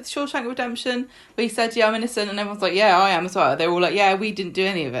 was it Shawshank Redemption, where he said, "Yeah, I'm innocent," and everyone's like, "Yeah, I am as well." They were all like, "Yeah, we didn't do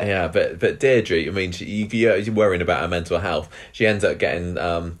any of it." Yeah, but Deirdre, I mean, you're worrying about her mental health. She ends up getting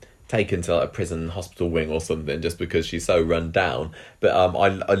taken to like a prison hospital wing or something just because she's so run down. But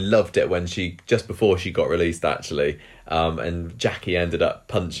I loved it when just before she got released actually, and Jackie ended up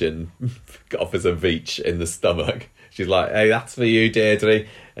punching Officer Veach in the stomach. She's like, "Hey, that's for you, Deirdre,"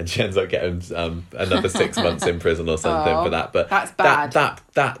 and she ends up getting another 6 months in prison or something for that. But that's bad.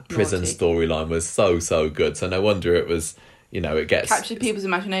 That prison storyline was so good. So no wonder it was. It gets captured people's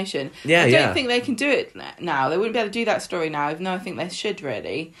imagination. Yeah, I don't think they can do it now. They wouldn't be able to do that story now, even though I think they should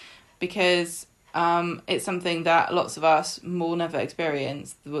really, because it's something that lots of us will never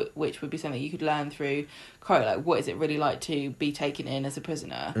experience, which would be something you could learn through Corrie, like what is it really like to be taken in as a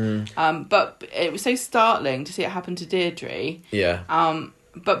prisoner. But it was so startling to see it happen to Deirdre. Yeah.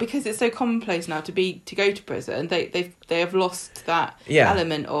 But because it's so commonplace now to go to prison, they have lost that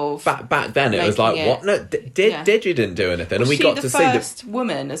element of back then. It was like what? No, Deirdre didn't do anything, and we got to see the first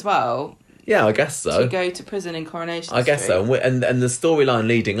woman as well. Yeah, I guess so. To go to prison in Coronation Street. I guess so. And the storyline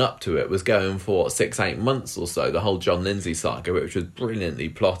leading up to it was going for 6-8 months or so. The whole John Lindsay saga, which was brilliantly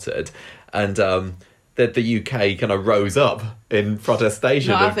plotted, and the UK kind of rose up in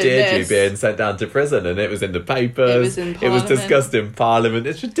protestation of Deirdre being sent down to prison, and it was in the papers. It was discussed in Parliament.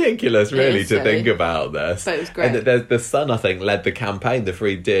 It's ridiculous, really, to think about this. But it was great. And the Sun, I think, led the campaign, the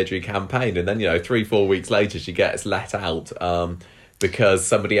Free Deirdre campaign, and then 3-4 weeks later she gets let out because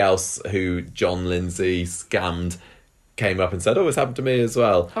somebody else who John Lindsay scammed came up and said, "Oh, it's happened to me as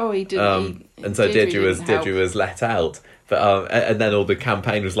well." Oh, he did. And so Deirdre was let out. But and then all the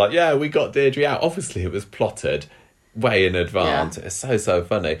campaign was like, "Yeah, we got Deirdre out." Obviously, it was plotted way in advance. Yeah. It's so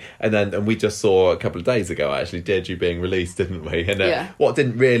funny. And we just saw a couple of days ago, actually, Deirdre being released, didn't we? And what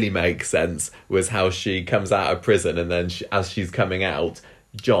didn't really make sense was how she comes out of prison, and then as she's coming out,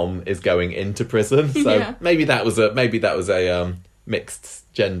 John is going into prison. So maybe that was a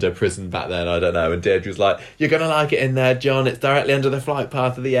mixed gender prison back then. I don't know. And Deirdre's like, "You're gonna like it in there, John. It's directly under the flight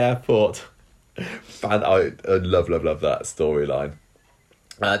path of the airport." And I love that storyline.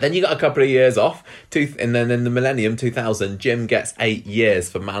 Then you got a couple of years off, and then in the millennium 2000, Jim gets 8 years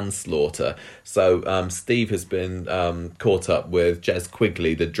for manslaughter. So Steve has been caught up with Jez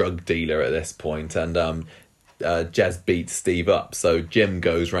Quigley, the drug dealer, at this point, and Jez beats Steve up. So Jim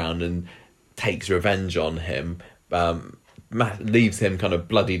goes round and takes revenge on him. Leaves him kind of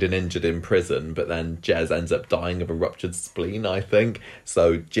bloodied and injured in prison, but then Jez ends up dying of a ruptured spleen, I think.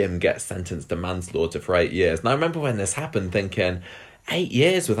 So Jim gets sentenced to manslaughter for 8 years. And I remember when this happened thinking, 8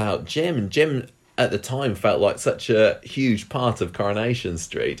 years without Jim. And Jim at the time felt like such a huge part of Coronation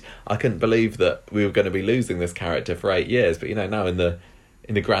Street. I couldn't believe that we were going to be losing this character for 8 years. But now in the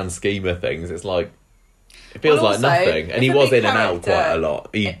grand scheme of things, it's like, it feels like nothing. And he was in and out quite a lot.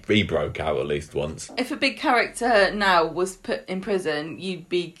 He broke out at least once. If a big character now was put in prison, you'd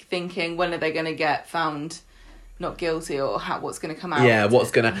be thinking, when are they going to get found not guilty, or what's going to come out? Yeah,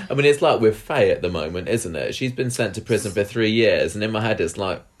 what's going to... I mean, it's like with Faye at the moment, isn't it? She's been sent to prison for 3 years, and in my head it's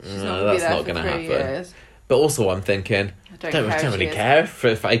like, that's not going to happen. Years. But also I'm thinking, I don't really care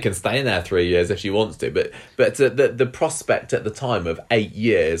if Faye can stay in there 3 years if she wants to. But the prospect at the time of 8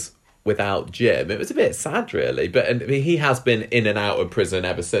 years without Jim, it was a bit sad, really. But he has been in and out of prison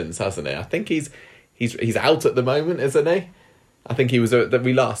ever since, hasn't he? I think he's out at the moment, isn't he? I think he was.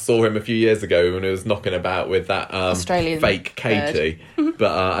 We last saw him a few years ago when he was knocking about with that Australian fake Katie.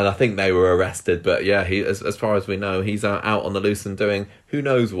 But and I think they were arrested. But yeah, he, as far as we know, he's out on the loose and doing who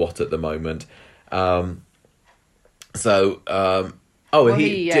knows what at the moment. The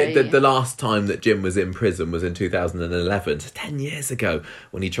last time that Jim was in prison was in 2011, 10 years ago,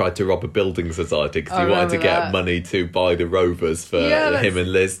 when he tried to rob a building society because he wanted to get money to buy the Rovers for him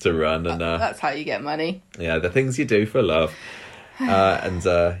and Liz to run. And that's how you get money. Yeah, the things you do for love.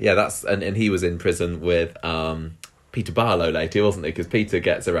 And he was in prison with Peter Barlow later, wasn't he? Because Peter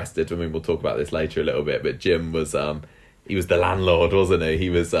gets arrested. I mean, we'll talk about this later a little bit. But Jim was he was the landlord, wasn't he? He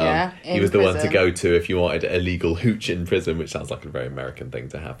was the one to go to if you wanted illegal hooch in prison, which sounds like a very American thing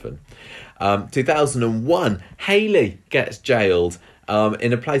to happen. 2001, Haley gets jailed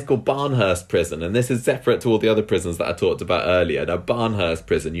in a place called Barnhurst Prison, and this is separate to all the other prisons that I talked about earlier. Now, Barnhurst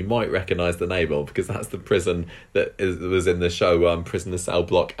Prison, you might recognise the name of, because that's the prison that was in the show Prisoner Cell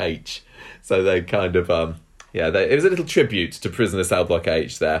Block H. So they kind of... it was a little tribute to Prisoner Cell Block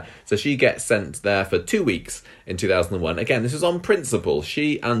H there. So she gets sent there for 2 weeks in 2001. Again, this was on principle.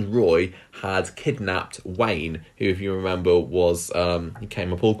 She and Roy had kidnapped Wayne, who, if you remember, was he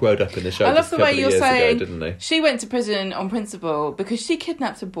came up all grown up in the show. I love the way you're saying ago, didn't he? She went to prison on principle because she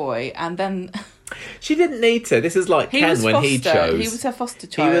kidnapped a boy and then... She didn't need to. This is like Ken when he chose. He was her foster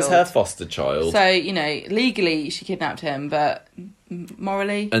child. He was her foster child. So, legally she kidnapped him, but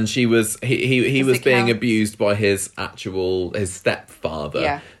morally... And she was... He was being abused by his stepfather.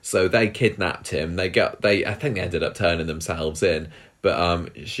 Yeah. So they kidnapped him. I think they ended up turning themselves in. But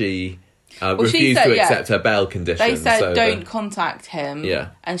she... refused to accept her bail conditions. They said, don't contact him. Yeah.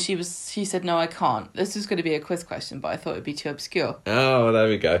 And she said, no, I can't. This was going to be a quiz question, but I thought it'd be too obscure. Oh, there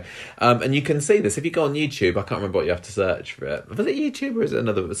we go. And you can see this. If you go on YouTube, I can't remember what you have to search for it. Was it YouTube or is it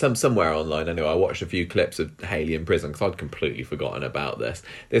another... somewhere online anyway. I watched a few clips of Haley in prison because I'd completely forgotten about this.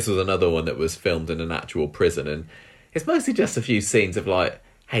 This was another one that was filmed in an actual prison. And it's mostly just a few scenes of, like,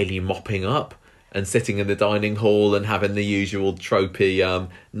 Haley mopping up and sitting in the dining hall and having the usual tropey,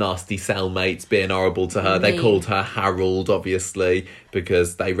 nasty cellmates being horrible to her. They called her Harold, obviously,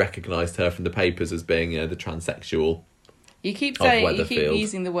 because they recognised her from the papers as being, the transsexual. You keep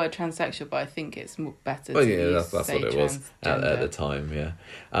using the word transsexual, but I think it's better. Well, yeah, that's what it was at the time. Yeah.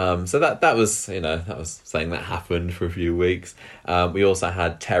 So that was saying that happened for a few weeks. We also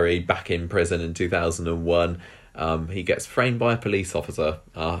had Terry back in prison in 2001. He gets framed by a police officer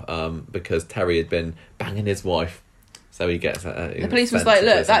because Terry had been banging his wife. So he gets... the police was like,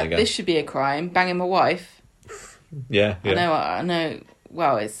 look, this should be a crime, banging my wife. Yeah. I know.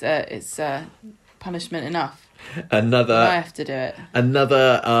 Well, it's punishment enough. I have to do it.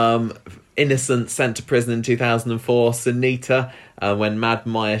 Another innocent sent to prison in 2004, Sunita, when Mad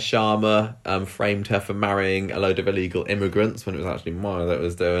Maya Sharma framed her for marrying a load of illegal immigrants when it was actually Maya that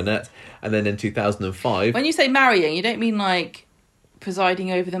was doing it. And then in 2005... When you say marrying, you don't mean like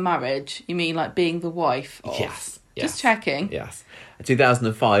presiding over the marriage. You mean like being the wife of... Yes. Just checking. Yes. In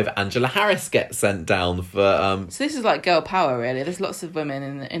 2005, Angela Harris gets sent down for... So this is like girl power, really. There's lots of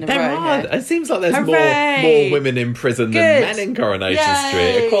women in a row here. It seems like there's more women in prison than men in Coronation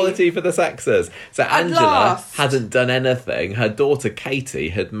Street. Equality for the sexes. So Angela hadn't done anything. Her daughter Katie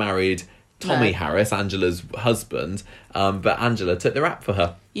had married Tommy Harris, Angela's husband, but Angela took the rap for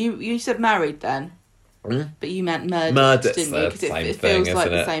her. You said married then? But you meant murdered, Murdered, didn't you? Because it feels like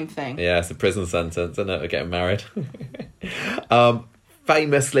the same thing. Yeah, it's a prison sentence, isn't it? We're getting married.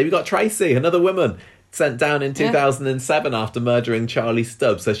 Famously, we got Tracy, another woman, sent down in 2007 after murdering Charlie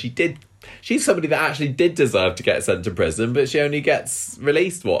Stubbs. So she's somebody that actually did deserve to get sent to prison, but she only gets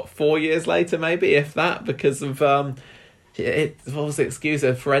released, 4 years later, maybe, if that, because of... what was the excuse?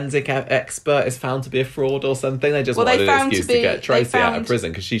 A forensic expert is found to be a fraud or something. They just wanted an excuse to get Tracy out of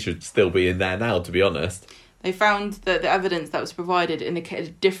prison because she should still be in there now, to be honest. They found that the evidence that was provided in a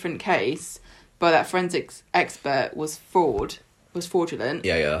different case by that forensics expert was fraudulent.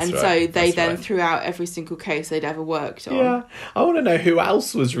 Yeah, that's and right. So they then threw out every single case they'd ever worked on. Yeah. I want to know who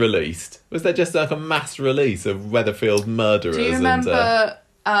else was released. Was there just like a mass release of Weatherfield murderers? Do you remember...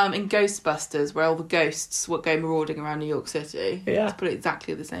 in Ghostbusters, where all the ghosts would go marauding around New York City. Yeah. It's probably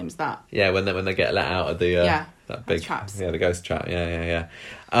exactly the same as that. Yeah, when they get let out of the that big traps. Yeah, the ghost trap. Yeah.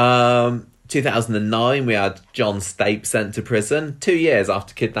 2009, we had John Stape sent to prison 2 years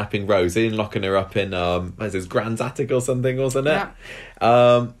after kidnapping Rosie and locking her up in his grand's attic or something, wasn't it?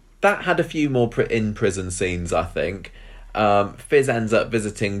 Yeah. That had a few more in prison scenes, I think. Fizz ends up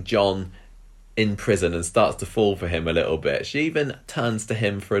visiting John in prison and starts to fall for him a little bit. She even turns to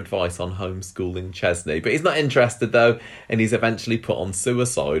him for advice on homeschooling Chesney, but he's not interested though, and he's eventually put on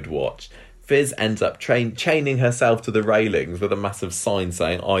suicide watch. Fizz ends up chaining herself to the railings with a massive sign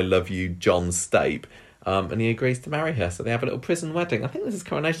saying, "I love you, John Stape," and he agrees to marry her, so they have a little prison wedding. I think this is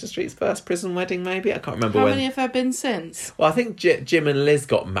Coronation Street's first prison wedding, maybe? I can't remember when. How many have there been since? Well, I think Jim and Liz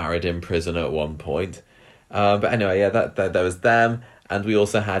got married in prison at one point. But anyway, yeah, that was them. And we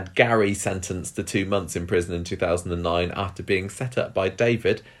also had Gary sentenced to 2 months in prison in 2009 after being set up by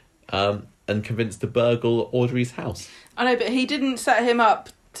David and convinced to burgle Audrey's house. I know, but he didn't set him up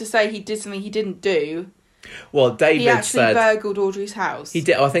to say he did something he didn't do. Well, David He actually said burgled Audrey's house. he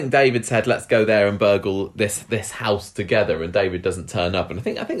did. I think David said, "Let's go there and burgle this house together." And David doesn't turn up. And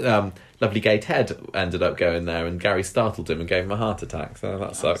I think Lovely Gay Ted ended up going there, and Gary startled him and gave him a heart attack. So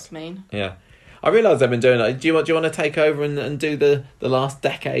that sucked. That's mean. Yeah, I realise I've been doing it. Do you want to take over and do the last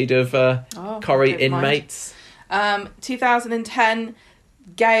decade of Corrie don't mind. inmates? 2010,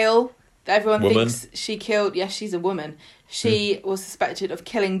 Gail. Everyone Woman. thinks she killed. Yes, she's a woman. She was suspected of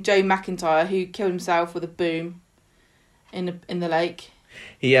killing Joe McIntyre, who killed himself with a boom in the lake.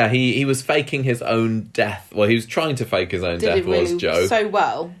 Yeah, he was faking his own death. Well, he was trying to fake his own Did death. it really Was Joe? so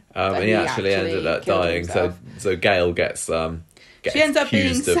well? And that he actually ended up killed dying. himself. So Gail gets She ends up being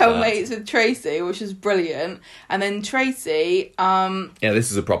accused of cellmates with Tracy, which is brilliant. And then Tracy, that. Yeah,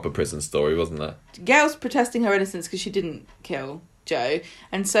 this is a proper prison story, wasn't it? Gail's protesting her innocence because she didn't kill Joe.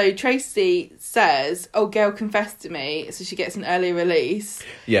 And so Tracy says, "Oh, Gail confessed to me," so she gets an early release.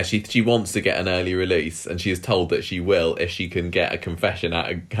 Yeah, she wants to get an early release, and she is told that she will if she can get a confession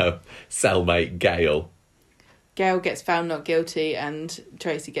out of her cellmate Gail. Gail gets found not guilty, and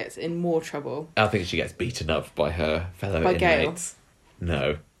Tracy gets in more trouble. I think she gets beaten up by her fellow By Gail? inmates.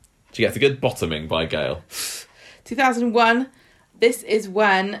 No. She gets a good bottoming by Gail. 2001, this is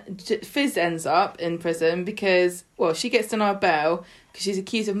when Fizz ends up in prison because, well, she gets denied bail because she's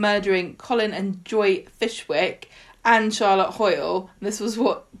accused of murdering Colin and Joy Fishwick and Charlotte Hoyle. This was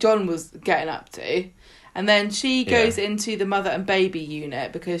what John was getting up to. And then she goes into the mother and baby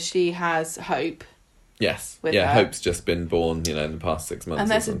unit because she has Hope. Yes. With Yeah, her. Hope's just been born, in the past 6 months. And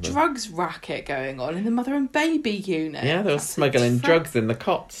there's or a something. drugs racket going on in the mother and baby unit. Yeah, they were That's smuggling a drugs in the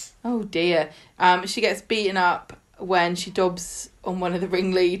cots. Oh dear. She gets beaten up when she dobs on one of the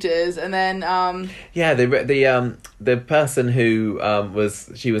ringleaders, and then Yeah, the person who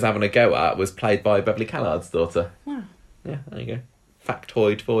she was having a go at was played by Beverly Callard's daughter. Wow. Yeah, there you go.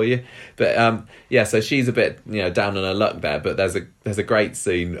 Factoid for you. But so she's a bit down on her luck there. But there's a great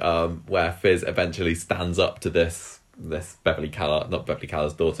scene where Fizz eventually stands up to this Beverly Callard, not Beverly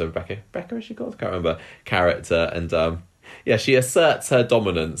Callard's daughter, Rebecca is she called? I can't remember, character, and she asserts her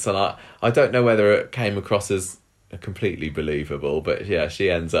dominance, and I don't know whether it came across as completely believable, but yeah,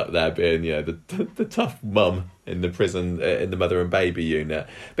 she ends up there being the tough mum in the prison, in the mother and baby unit.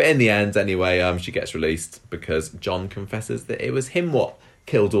 But in the end, anyway, she gets released because John confesses that it was him what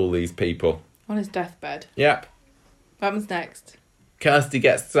killed all these people. on his deathbed. Yep. What happens next? Kirsty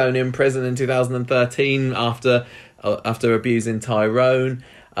gets thrown in prison in 2013 after abusing Tyrone,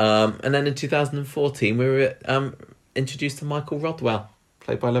 and then in 2014 we were introduced to Michael Rodwell,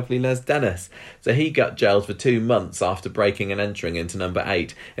 played by lovely Les Dennis. So he got jailed for 2 months after breaking and entering into number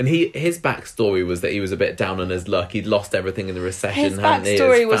 8. And his backstory was that he was a bit down on his luck. He'd lost everything in the recession. His hadn't he?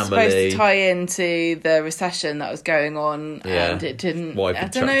 backstory His was supposed family. to tie into the recession that was going on, Yeah. and it didn't. Wife I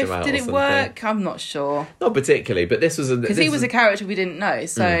had don't know chucked him out if did or it something. work. I'm not sure Not particularly, but this was because he was a character we didn't know,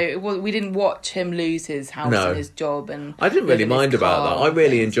 so we didn't watch him lose his house No. and his job. And I didn't really live in his mind about car that. I and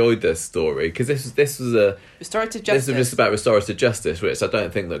really things. enjoyed this story because this was a Restorative this justice. was just about restorative justice, which I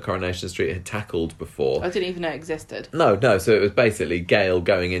don't think that Coronation Street had tackled before. I didn't even know it existed. No. So it was basically Gail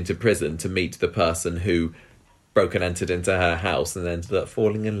going into prison to meet the person who broke and entered into her house and ended up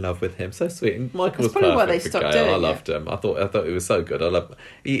falling in love with him. So sweet. And Michael was That's probably perfect why they for stopped Gail. doing I loved him. I thought it was so good. I love.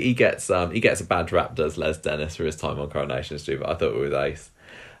 He gets a bad rap, does Les Dennis, for his time on Coronation Street, but I thought it was ace.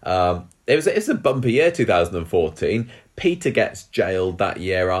 It's a bumpy year, 2014. Peter gets jailed that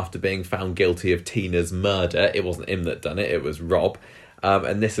year after being found guilty of Tina's murder. It wasn't him that done it; it was Rob.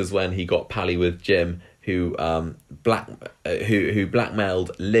 And this is when he got pally with Jim, who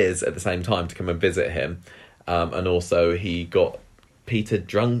blackmailed Liz at the same time to come and visit him. And also he got Peter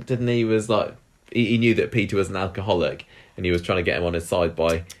drunk, didn't he? He was like he knew that Peter was an alcoholic, and he was trying to get him on his side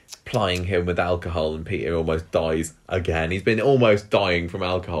by plying him with alcohol, and Peter almost dies again. He's been almost dying from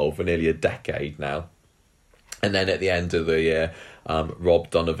alcohol for nearly a decade now. And then at the end of the year,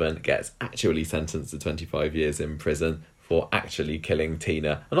 Rob Donovan gets actually sentenced to 25 years in prison for actually killing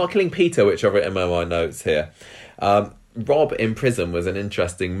Tina. And not killing Peter, which I've written in my notes here. Rob in prison was an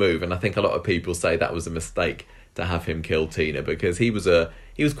interesting move, and I think a lot of people say that was a mistake to have him kill Tina, because he was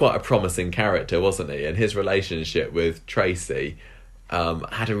quite a promising character, wasn't he? And his relationship with Tracy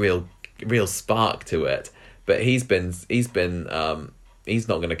had a real spark to it. But he's not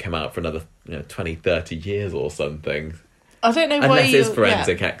going to come out for another 20, 30 years or something. I don't know why Unless his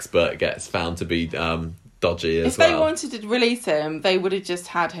forensic expert gets found to be dodgy as If well. they wanted to release him, they would have just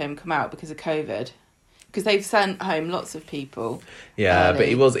had him come out because of COVID. because they've sent home lots of people. Yeah, but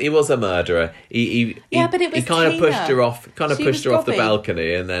he was a murderer. But it was he kind of Tina. pushed her off, She was off the gobby.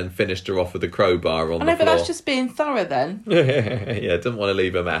 balcony, and then finished her off with a crowbar on I the know, but floor. that's just being thorough then. Yeah, didn't want to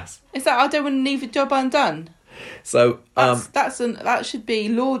leave a mess. Is that I don't want to leave a job undone? So That should be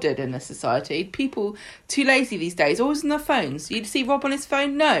lauded in this society. People too lazy these days, always on their phones. You'd see Rob on his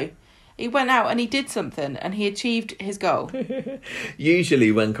phone? No. He went out and he did something and he achieved his goal.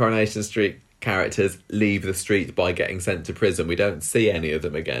 usually when Coronation Street characters leave the street by getting sent to prison, we don't see any of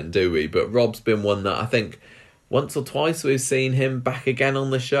them again, do we? But Rob's been one that I think once or twice we've seen him back again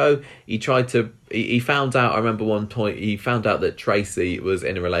on the show. He found out, I remember one point, he found out that Tracy was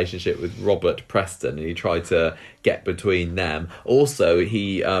in a relationship with Robert Preston, and he tried to get between them. Also,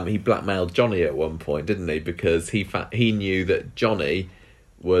 he blackmailed Johnny at one point, didn't he? Because he knew that Johnny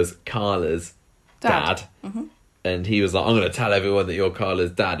was Carla's dad. Mm-hmm. And he was like, I'm going to tell everyone that you're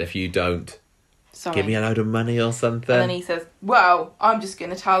Carla's dad if you don't give me a load of money or something. And then he says, well, I'm just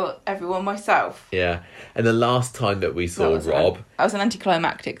going to tell everyone myself. Yeah. And the last time that we saw Rob... That was an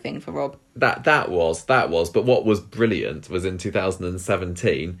anticlimactic thing for Rob. That was. But what was brilliant was in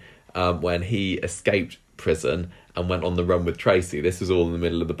 2017, when he escaped prison and went on the run with Tracy. This was all in the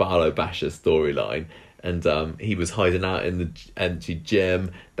middle of the Barlow Basher storyline. And he was hiding out in the empty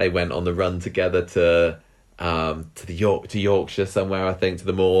gym. They went on the run together to Yorkshire somewhere, I think, to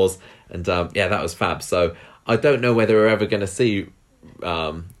the moors. And that was fab. So I don't know whether we're ever going to see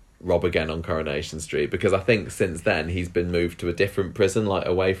Rob again on Coronation Street, because I think since then he's been moved to a different prison, like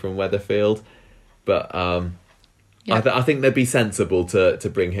away from Weatherfield. But I think they'd be sensible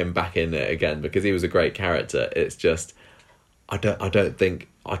to bring him back in it again, because he was a great character. It's just I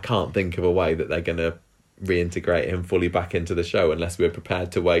can't think of a way that they're going to reintegrate him fully back into the show unless we're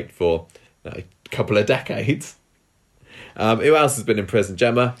prepared to wait for a couple of decades. Who else has been in prison,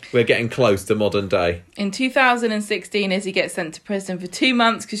 Gemma? We're getting close to modern day. In 2016, Izzy gets sent to prison for 2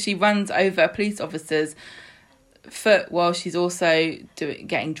 months because she runs over a police officer's foot while she's also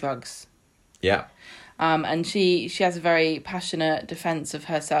getting drugs. Yeah. And she has a very passionate defence of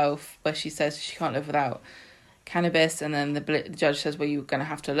herself where she says she can't live without cannabis, and then the judge says, well, you're going to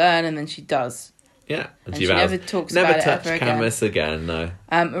have to learn, and then she does. Yeah, and she never talks about it ever again. Never touch cannabis again, no.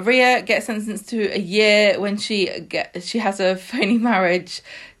 Maria gets sentenced to a year when she has a phony marriage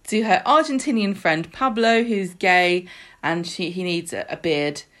to her Argentinian friend Pablo, who's gay, and he needs a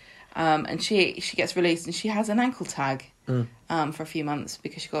beard. And she gets released, and she has an ankle tag for a few months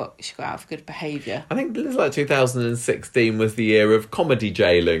because she got out for good behaviour. I think it was like 2016 was the year of comedy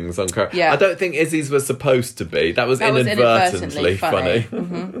jailings on Coronation. Yeah. I don't think Izzy's was supposed to be. That was inadvertently funny.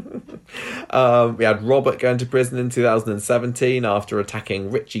 Mm-hmm. We had Robert going to prison in 2017 after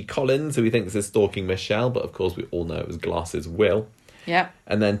attacking Richie Collins, who he thinks is stalking Michelle, but of course we all know it was Glass's will. Yeah.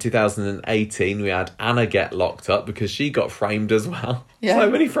 And then 2018, we had Anna get locked up because she got framed as well. Yeah.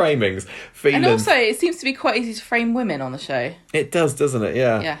 So many framings. And also, it seems to be quite easy to frame women on the show. It does, doesn't it?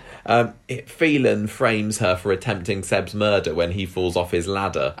 Yeah. Yeah. Phelan frames her for attempting Seb's murder when he falls off his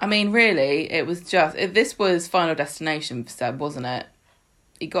ladder. I mean, really, this was Final Destination for Seb, wasn't it?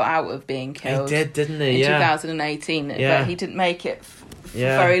 He got out of being killed. He did, didn't he? In 2018, but he didn't make it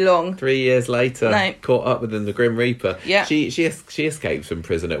very long. 3 years later, no. Caught up with him, the Grim Reaper. Yeah, she escapes from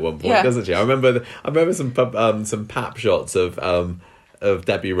prison at one point, doesn't she? I remember some pap shots of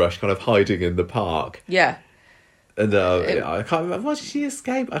Debbie Rush kind of hiding in the park. Yeah, and I can't remember. Why did she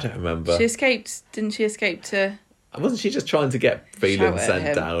escape? I don't remember. She escaped. Didn't she escape to? Wasn't she just trying to get Phelan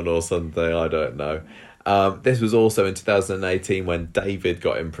sent down or something? I don't know. This was also in 2018 when David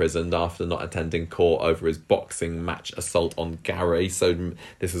got imprisoned after not attending court over his boxing match assault on Gary. So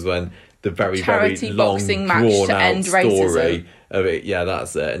this is when the very long, drawn-out story of it. Yeah,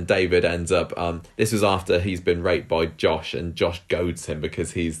 that's it. And David ends up... this was after he's been raped by Josh, and Josh goads him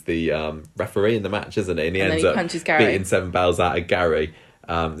because he's the referee in the match, isn't he? And he ends up beating 7 bells out of Gary.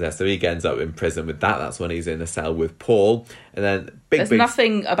 So he ends up in prison with that. That's when he's in a cell with Paul. And then there's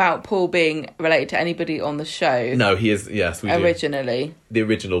nothing about Paul being related to anybody on the show. No, he is. Yes, we originally do. The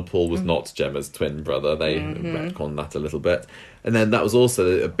original Paul was not Gemma's twin brother. They retconned that a little bit. And then that was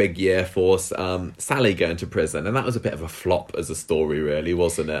also a big year for Sally going to prison, and that was a bit of a flop as a story, really,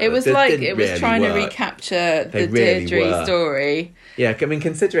 wasn't it? It was trying to recapture the Deirdre story. Yeah, I mean,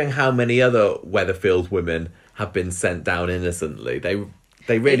 considering how many other Weatherfield women have been sent down innocently,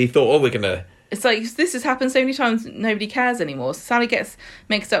 they really thought, we're going to... It's like, this has happened so many times, nobody cares anymore. So Sally gets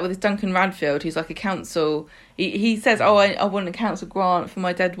mixed up with this Duncan Radfield, who's like a council... He says, I want a council grant for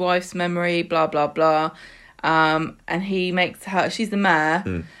my dead wife's memory, blah, blah, blah. and he makes her, she's the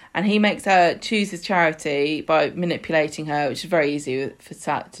mayor, and he makes her choose his charity by manipulating her, which is very easy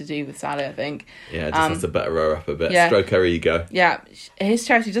to do with Sally, I think. Yeah, just has to butter her up a bit, yeah. Stroke her ego. Yeah, his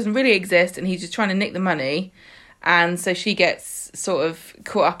charity doesn't really exist, and he's just trying to nick the money, and so she gets sort of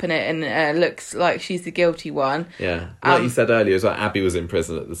caught up in it and looks like she's the guilty one. Yeah, like you said earlier as well, Abby was in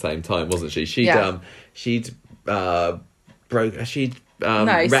prison at the same time, wasn't she? She'd wrecked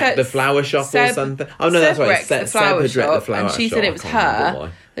the flower shop or something. Oh no, that's right. Seb had wrecked the flower shop, and she said it was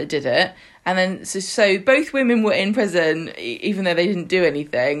her that did it. And then so both women were in prison, even though they didn't do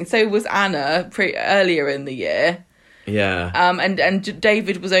anything. So was Anna earlier in the year. Yeah. And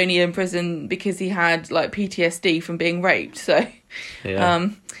David was only in prison because he had like PTSD from being raped. So,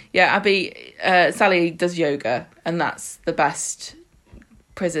 Abby, Sally does yoga, and that's the best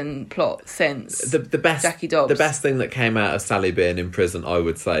prison plot since the best Jackie Dobbs. The best thing that came out of Sally being in prison, I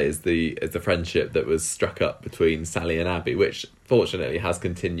would say, is the friendship that was struck up between Sally and Abby, which fortunately has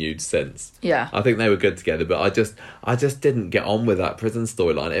continued since. Yeah, I think they were good together, but I just didn't get on with that prison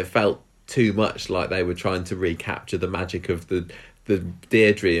storyline. It felt too much like they were trying to recapture the magic of the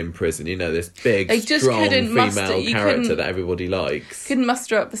Deirdre in prison, this big, strong female character that everybody likes. Couldn't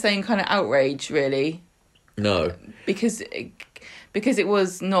muster up the same kind of outrage, really. No, because it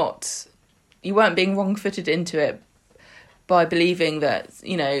was not, you weren't being wrong-footed into it by believing that,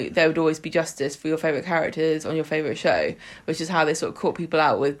 there would always be justice for your favourite characters on your favourite show, which is how they sort of caught people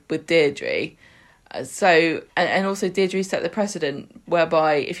out with Deirdre. So, and also Deirdre set the precedent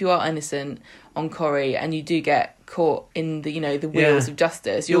whereby if you are innocent on Corrie and you do get caught in the wheels of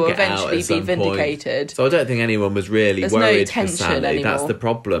justice, you'll eventually be vindicated. Point. So I don't think anyone was really worried for Sally. Anymore. That's the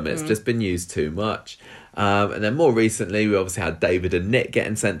problem. It's just been used too much. And then more recently, we obviously had David and Nick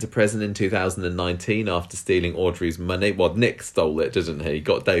getting sent to prison in 2019 after stealing Audrey's money. Well, Nick stole it, didn't he?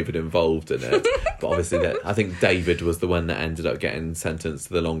 Got David involved in it. But obviously, I think David was the one that ended up getting sentenced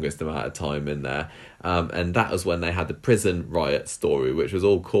to the longest amount of time in there. And that was when they had the prison riot story, which was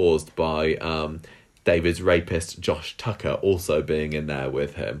all caused by David's rapist, Josh Tucker, also being in there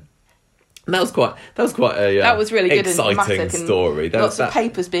with him. And that was quite that was really good, exciting and story. Lots of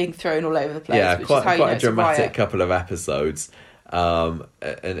papers being thrown all over the place. Yeah, which quite is how a dramatic couple of episodes. And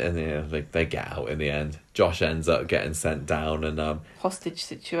they get out in the end. Josh ends up getting sent down and hostage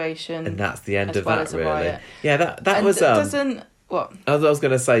situation, and that's the end of well that. Really, riot. yeah. That was doesn't what I was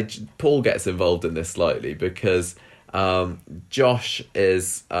going to say. Paul gets involved in this slightly because Josh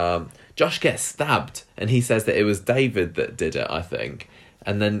gets stabbed, and he says that it was David that did it. I think.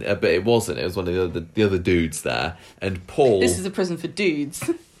 And then, but it wasn't. It was one of the other dudes there. And Paul... This is a prison for dudes.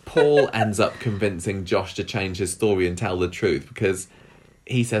 Paul ends up convincing Josh to change his story and tell the truth because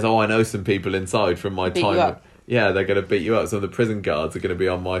he says, I know some people inside from my time. You up. Yeah, they're going to beat you up. Some of the prison guards are going to be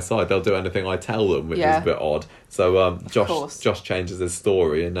on my side. They'll do anything I tell them, which is a bit odd. So Josh changes his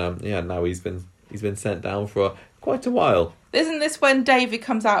story, and now he's been sent down for quite a while. Isn't this when David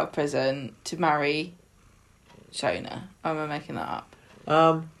comes out of prison to marry Shona? Or am I making that up?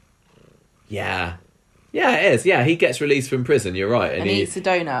 Yeah, it is. Yeah, he gets released from prison. You're right, and he eats a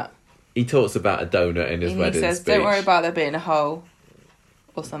donut. He talks about a donut in his wedding speech. Don't worry about there being a hole,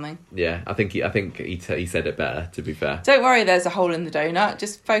 or something. Yeah, I think he said it better. To be fair, don't worry, there's a hole in the donut.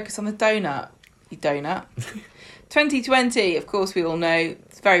 Just focus on the donut. You donut. 2020, of course, we all know.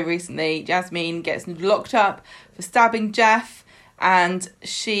 Very recently, Jasmine gets locked up for stabbing Jeff, and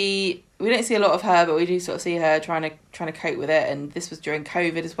we don't see a lot of her, but we do sort of see her trying to cope with it. And this was during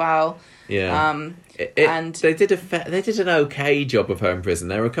COVID as well. Yeah. And they did an okay job of her in prison.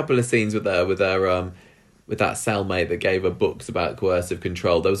 There were a couple of scenes with that cellmate that gave her books about coercive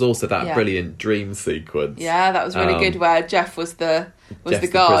control. There was also that brilliant dream sequence. Yeah, that was really good. Where Jeff was the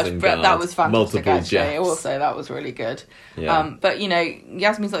guard, but that was fantastic. Multiple actually. Jeffs. Also, that was really good. Yeah. But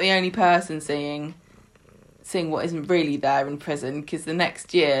Yasmin's not the only person seeing what isn't really there in prison, because the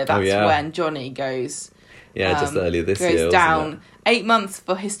next year that's when Johnny goes just earlier this year goes down 8 months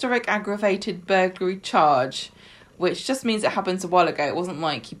for historic aggravated burglary charge, which just means it happens a while ago. It wasn't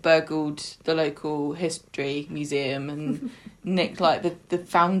like he burgled the local history museum and nicked like the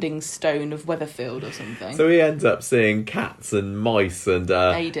founding stone of Weatherfield or something. So he ends up seeing cats and mice and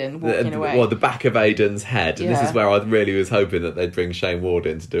Aidan walking away. Well, the back of Aidan's head, and this is where I really was hoping that they'd bring Shane Ward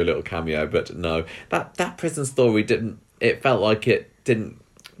in to do a little cameo, but no, that prison story didn't. It felt like it didn't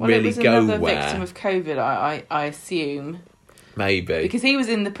really go another where. Victim of COVID, I assume. Maybe because he was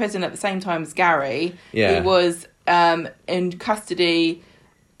in the prison at the same time as Gary. Yeah. He was in custody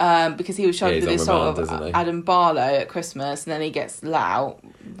because he was charged with the assault of Adam Barlow at Christmas, and then he gets let out.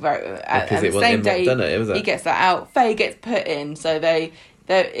 Because it wasn't him that done it, was it? He gets let out. Faye gets put in, so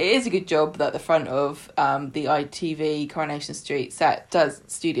it is a good job that the front of the ITV Coronation Street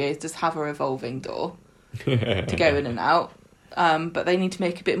studios does have a revolving door to go in and out. But they need to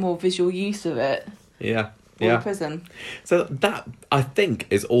make a bit more visual use of it. Yeah. For the prison. So that, I think,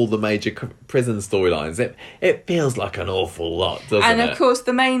 is all the major prison storylines. It feels like an awful lot, doesn't it? And of course,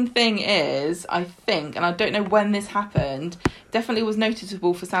 the main thing is, I think, and I don't know when this happened, definitely was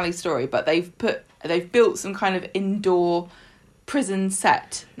noticeable for Sally's story, but they've built some kind of indoor prison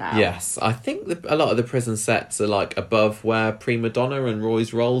set now. Yes, I think a lot of the prison sets are like above where Prima Donna and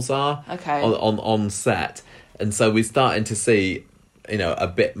Roy's Rolls are. Okay. On set, and so we're starting to see, a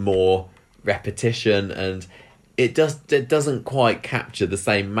bit more repetition, and it doesn't quite capture the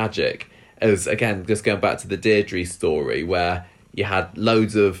same magic as, again, just going back to the Deirdre story, where you had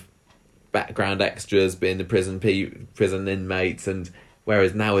loads of background extras being the prison inmates, and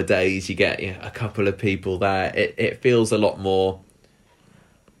whereas nowadays you get a couple of people there, it feels a lot more.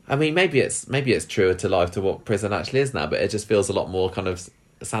 I mean, maybe it's truer to life to what prison actually is now, but it just feels a lot more kind of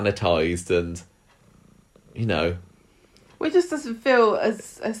sanitized and, It just doesn't feel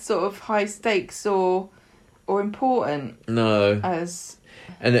as sort of high stakes or important. No. As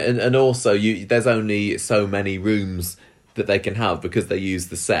and also there's only so many rooms that they can have because they use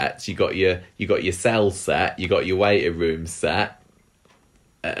the sets. You got your cell set, you got your waiting room set,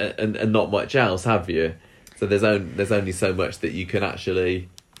 and not much else, have you? So there's only so much that you can actually,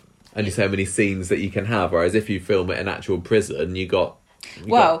 only so many scenes that you can have. Whereas if you film at an actual prison,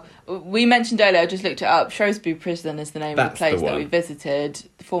 we mentioned earlier, I just looked it up, Shrewsbury Prison is the name of the place that we visited,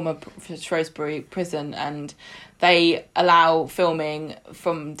 the former Shrewsbury Prison, and they allow filming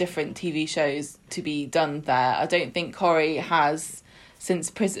from different TV shows to be done there. I don't think Corrie has since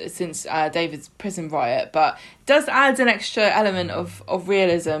David's prison riot, but it does add an extra element of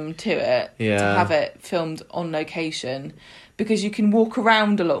realism to it, to have it filmed on location, because you can walk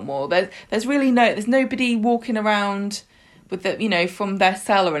around a lot more. There's nobody walking around with from their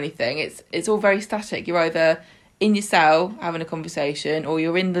cell or anything. It's all very static. You're either in your cell having a conversation, or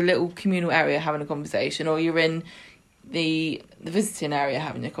you're in the little communal area having a conversation, or you're in the visiting area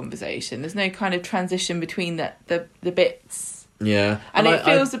having a conversation. There's no kind of transition between the bits. Yeah. And it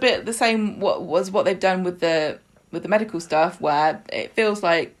feels a bit the same what they've done with the medical stuff, where it feels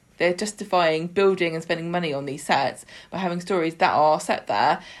like they're justifying building and spending money on these sets by having stories that are set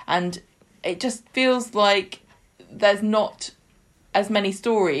there, and it just feels like there's not as many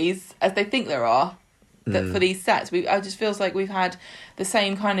stories as they think there are for these sets. I just feels like we've had the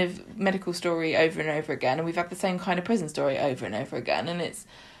same kind of medical story over and over again, and we've had the same kind of prison story over and over again, and it's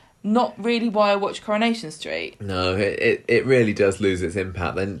not really why I watch Coronation Street. No, it really does lose its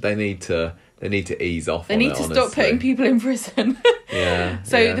impact. They need to ease off. They need to stop putting people in prison. Yeah.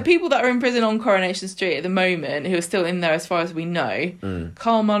 So the people that are in prison on Coronation Street at the moment, who are still in there as far as we know,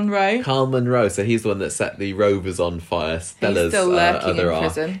 Carl Munro. So he's the one that set the Rovers on fire. Stella's He's still lurking in other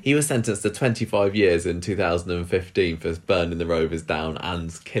prison. He was sentenced to 25 years in 2015 for burning the Rovers down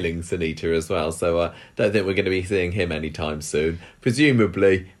and killing Sunita as well. So don't think we're going to be seeing him anytime soon.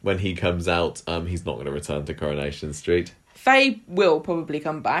 Presumably, when he comes out, he's not going to return to Coronation Street. Faye will probably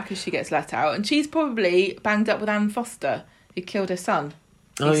come back as she gets let out, and she's probably banged up with Anne Foster, who killed her son.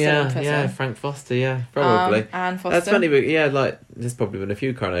 Oh yeah, Frank Foster, yeah, probably. Anne Foster. That's funny, but there's probably been a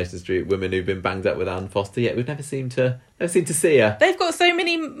few Coronation Street women who've been banged up with Anne Foster, yet we've never seemed to see her. They've got so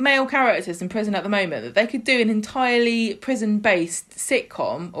many male characters in prison at the moment that they could do an entirely prison-based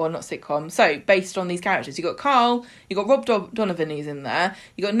sitcom, or not sitcom, so based on these characters. You've got Carl, you've got Rob Donovan who's in there,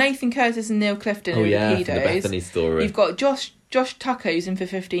 you've got Nathan Curtis and Neil Clifton who are the pedos. From the Bethany story. You've got Josh Tucker, who's in for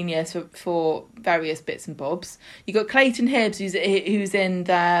 15 years for various bits and bobs. You've got Clayton Hibbs, who's in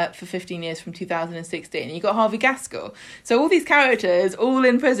there for 15 years from 2016. And you've got Harvey Gaskell. So all these characters, all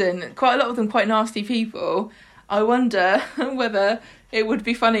in prison, quite a lot of them quite nasty people. I wonder whether it would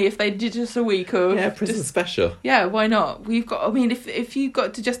be funny if they did just a week of... Yeah, prison special. Yeah, why not? If you've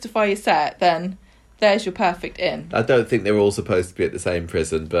got to justify your set, then there's your perfect in. I don't think they're all supposed to be at the same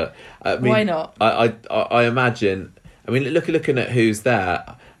prison, but... why not? I imagine... looking at who's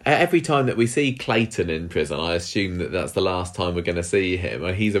there, every time that we see Clayton in prison, I assume that's the last time we're going to see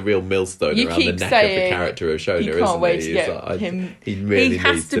him. He's a real millstone around the neck of the character of Shona, isn't he? You can't wait to get him. He really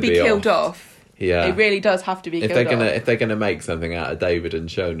has to be killed off. Yeah, he really does have to be killed off. If they're gonna make something out of David and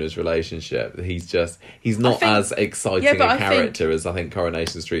Shona's relationship, he's not as exciting a character as I think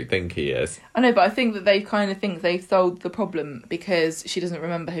Coronation Street think he is. I know, but I think that they kind of think they've solved the problem because she doesn't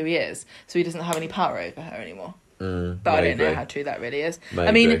remember who he is, so he doesn't have any power over her anymore. But maybe. I don't know how true that really is. Maybe.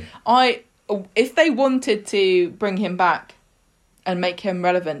 I mean, if they wanted to bring him back make him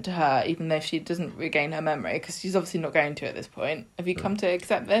relevant to her, even though she doesn't regain her memory, because she's obviously not going to at this point. Have you come to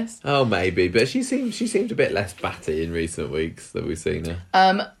accept this? Oh, maybe, but she seemed a bit less batty in recent weeks that we've seen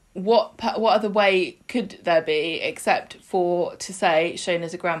her. What other way could there be except for to say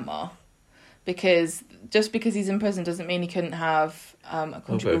Shona's a grandma? Because just because he's in prison doesn't mean he couldn't have a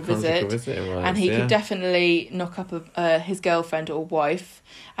conjugal visit, and he could definitely knock up his girlfriend or wife,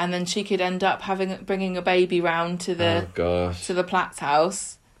 and then she could end up bringing a baby round to the Platts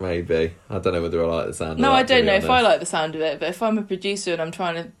house. Maybe. I don't know whether I like the sound of that. No, I don't know if I like the sound of it, but if I'm a producer and I'm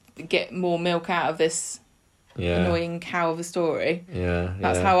trying to get more milk out of this annoying cow of a story,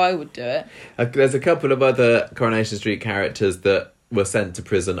 that's how I would do it. There's a couple of other Coronation Street characters that were sent to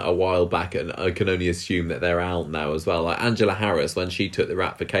prison a while back, and I can only assume that they're out now as well. Like Angela Harris, when she took the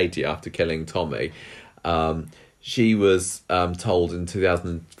rap for Katie after killing Tommy, she was told in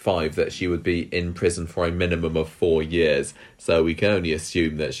 2005 that she would be in prison for a minimum of 4 years. So we can only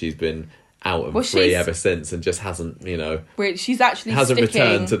assume that she's been out and free ever since, and just hasn't, she's actually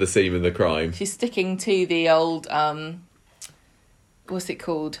returned to the scene of the crime. She's sticking to the old, what's it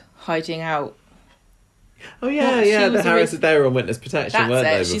called? Hiding out. Oh yeah, the Harris they were on witness protection, weren't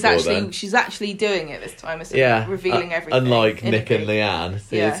they? She's actually doing it this time. Revealing everything. Unlike Nick and Leanne,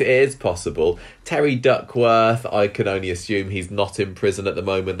 it is possible. Terry Duckworth, I can only assume he's not in prison at the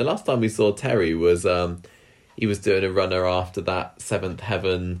moment. The last time we saw Terry was he was doing a runner after that Seventh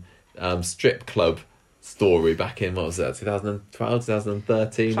Heaven strip club story back in 2012,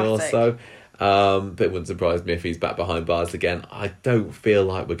 2013 or so. But it wouldn't surprise me if he's back behind bars again. I don't feel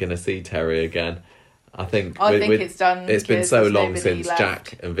like we're going to see Terry again. I think it's done. It's been so long since left.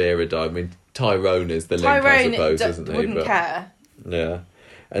 Jack and Vera died. I mean, Tyrone is the link, I suppose, isn't he? Wouldn't care. Yeah.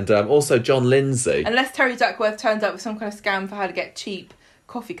 And also John Lindsay. Unless Terry Duckworth turns up with some kind of scam for how to get cheap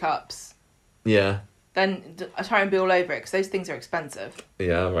coffee cups. Yeah. Then I try and be all over it, because those things are expensive.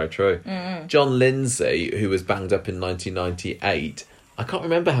 Yeah, right, true. Mm-hmm. John Lindsay, who was banged up in 1998, I can't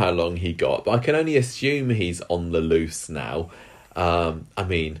remember how long he got, but I can only assume he's on the loose now.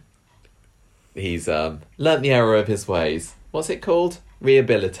 He's learnt the error of his ways. What's it called?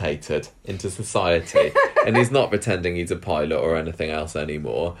 Rehabilitated into society. And he's not pretending he's a pilot or anything else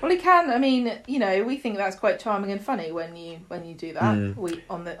anymore. Well, he can. I mean, we think that's quite charming and funny when you do that. We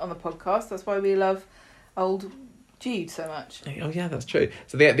on the podcast. That's why we love old Jude so much. Oh yeah, that's true.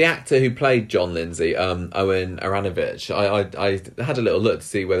 So the actor who played John Lindsay, Owen Aranovich, I had a little look to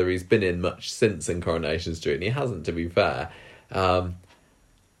see whether he's been in much since in Coronation Street, and he hasn't, to be fair.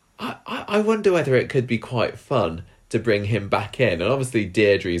 I wonder whether it could be quite fun to bring him back in. And obviously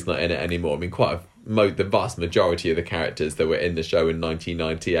Deirdre's not in it anymore. I mean, the vast majority of the characters that were in the show in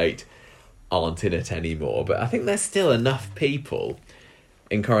 1998 aren't in it anymore. But I think there's still enough people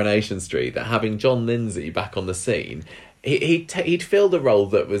in Coronation Street that having John Lindsay back on the scene, he'd fill the role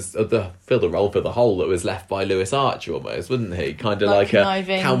that was fill the role for the hole that was left by Lewis Archer almost, wouldn't he? Kind of like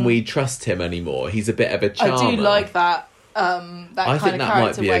can we trust him anymore? He's a bit of a charmer. I do like that. I think that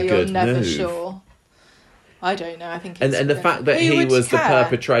might be a good move. Sure. I don't know. I think and the fact that he was the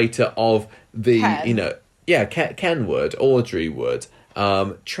perpetrator of the Ken. Ken would, Audrey would,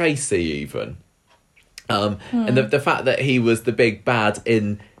 Tracy even, and the fact that he was the big bad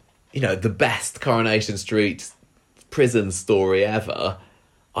in the best Coronation Street prison story ever.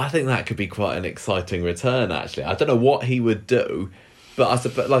 I think that could be quite an exciting return. Actually, I don't know what he would do, but I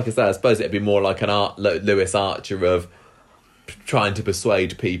suppose it'd be more like an Lewis Archer of trying to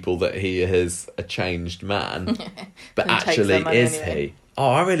persuade people that he is a changed man, but actually is he? Oh,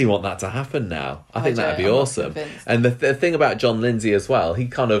 I really want that to happen now. I think that'd be awesome. And the thing about John Lindsay as well, he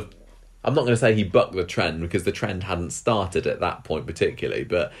kind of, I'm not going to say he bucked the trend, because the trend hadn't started at that point particularly,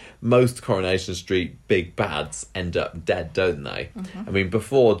 but most Coronation Street big bads end up dead, don't they? Mm-hmm. I mean,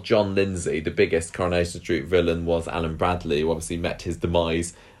 before John Lindsay, the biggest Coronation Street villain was Alan Bradley, who obviously met his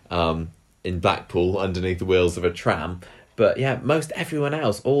demise in Blackpool underneath the wheels of a tram. But yeah, most everyone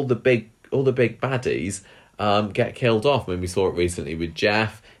else, all the big baddies, get killed off. I mean, we saw it recently with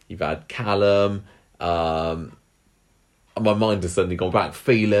Jeff. You've had Callum. My mind has suddenly gone back.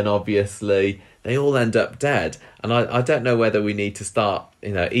 Phelan, obviously. They all end up dead. And I don't know whether we need to start,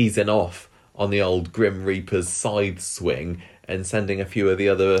 easing off on the old Grim Reaper's side swing and sending a few of the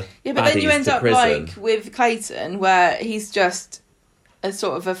other baddies to prison. Yeah, but then you end up like with Clayton, where he's just a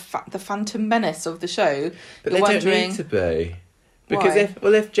sort of the Phantom Menace of the show. But they don't need to be. Because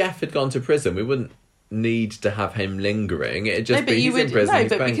if Jeff had gone to prison, we wouldn't need to have him lingering. It'd just be he's in prison,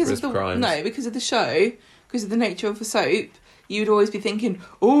 he's paying for his crimes. No, because of the show, because of the nature of the soap, you'd always be thinking,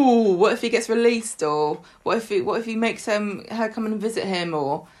 oh, what if he gets released? Or what if he makes her come and visit him?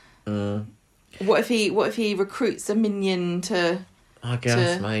 Or what if he recruits a minion to I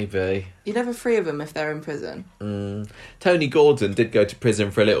guess to- maybe. You'd have 3 of them if they're in prison. Tony Gordon did go to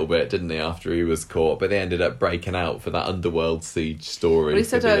prison for a little bit, didn't he, after he was caught, but they ended up breaking out for that Underworld siege story. Well, he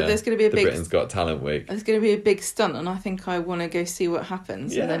said for the, there's going to be a the big... Britain's Got Talent week. There's going to be a big stunt, and I think I want to go see what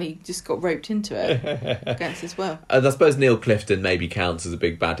happens. Yeah. And then he just got roped into it against his will. And I suppose Neil Clifton maybe counts as a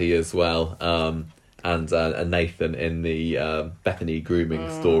big baddie as well. And Nathan in the Bethany grooming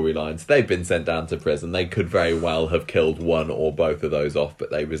storylines. They've been sent down to prison. They could very well have killed one or both of those off, but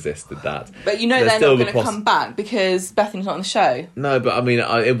they resisted that. But you know There's they're still not the going to come back because Bethany's not on the show. No, but I mean,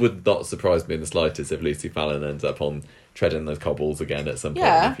 it would not surprise me in the slightest if Lucy Fallon ends up on treading those cobbles again at some point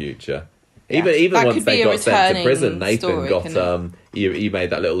in the future. Yeah. Even That once could they be a got sent to returning prison, Nathan story, got couldn't he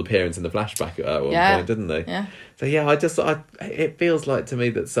made that little appearance in the flashback at one point, didn't they? Yeah. So yeah, it feels like to me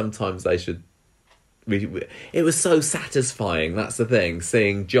that sometimes they should. It was so satisfying. That's the thing.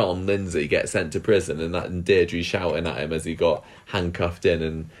 Seeing John Lindsay get sent to prison and Deirdre shouting at him as he got handcuffed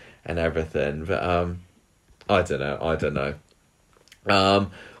in and everything. But I don't know.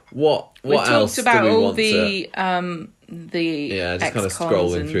 What else talked about do we all want the just kind of ex-cons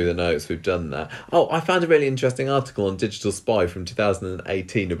scrolling and- through the notes. We've done that. Oh, I found a really interesting article on Digital Spy from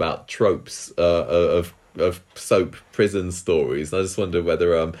 2018 about tropes of soap prison stories. I just wonder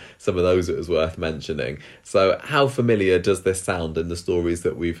whether some of those it was worth mentioning. So, how familiar does this sound in the stories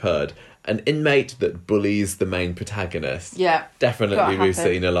that we've heard? An inmate that bullies the main protagonist. Yeah. Definitely, Gotta we've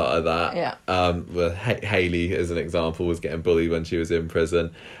happen. seen a lot of that. Yeah. Well, Hayley, as an example, was getting bullied when she was in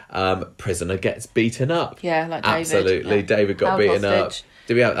prison. Prisoner gets beaten up. Yeah, like David. Absolutely. Yeah. David got Held beaten hostage.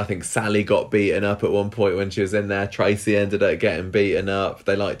 up. I think Sally got beaten up at one point when she was in there. Tracy ended up getting beaten up.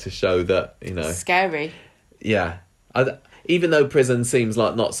 They like to show that, Scary. yeah. Even though prison seems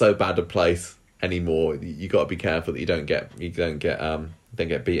like not so bad a place anymore, you got to be careful that you don't get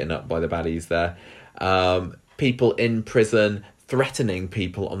beaten up by the baddies there. People in prison threatening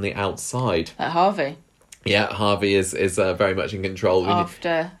people on the outside. Like Harvey. Yeah, Harvey is very much in control.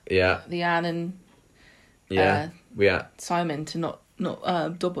 After Yeah, Leanne and we had. Simon to not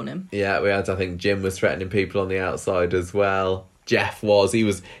dub on him. Yeah, we had. I think Jim was threatening people on the outside as well. Jeff was.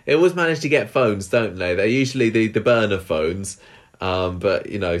 They always manage to get phones, don't they? They're usually the burner phones, but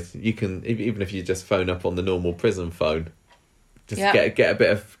you can even if you just phone up on the normal prison phone, just get a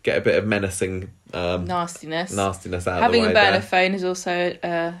bit of menacing Nastiness. out Having of the way a burner there. phone is also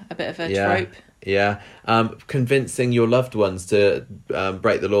a bit of a trope. Yeah, convincing your loved ones to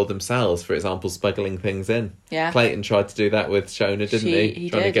break the law themselves. For example, smuggling things in. Yeah. Clayton tried to do that with Shona, didn't he? He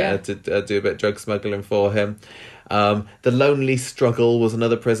Trying did, to get her to do a bit of drug smuggling for him. The lonely struggle was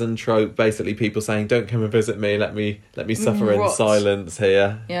another prison trope. Basically, people saying, "Don't come and visit me. Let me suffer in Rot. silence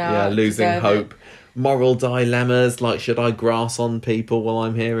here." Yeah, losing deserve hope. Moral dilemmas like, should I grass on people while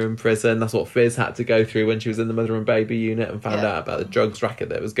I'm here in prison? That's what Fizz had to go through when she was in the mother and baby unit and found out about the drugs racket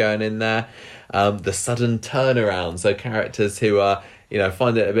that was going in there. The sudden turnaround, so characters who are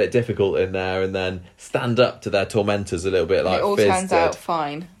find it a bit difficult in there and then stand up to their tormentors a little bit like It all Fizz turns did. out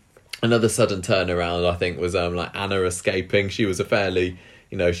fine. Another sudden turnaround, I think, was like Anna escaping. She was a fairly,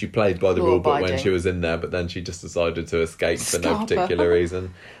 she played by the rule book when Law-abiding. she was in there, but then she just decided to escape for no Scarper. particular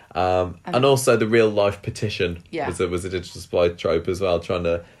reason. And also the real life petition was a Digital Spy trope as well, trying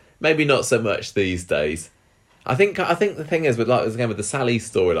to maybe not so much these days. I think the thing is with the Sally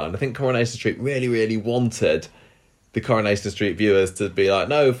storyline, I think Coronation Street really, really wanted the Coronation Street viewers to be like,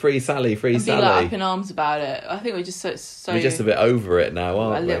 no, free Sally, free And be Sally. like up in arms about it. I think we're just so We're just a bit over it now,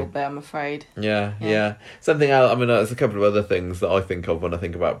 aren't a we? little bit, I'm afraid. Yeah. Something else. I mean, there's a couple of other things that I think of when I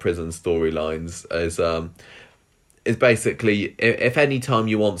think about prison storylines. Is basically if any time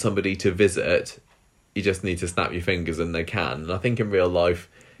you want somebody to visit, you just need to snap your fingers and they can. And I think in real life,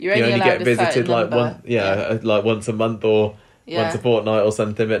 You're you only only allowed get a visited certain like number. like once a month or Yeah. once a fortnight or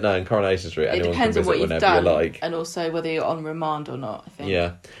something. But no, in Coronation Street, It anyone depends can on what visit you've whenever done you like. and also whether you're on remand or not, I think.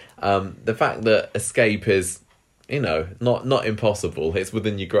 Yeah. The fact that escape is, not impossible. It's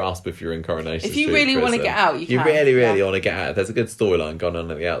within your grasp if you're in Coronation If you Street really want to prison. get out, you can. really, really Yeah. want to get out. If there's a good storyline going on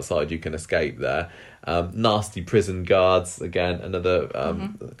the outside, you can escape there. Nasty prison guards, again, another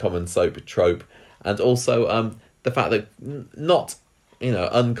common soap trope. And also the fact that not,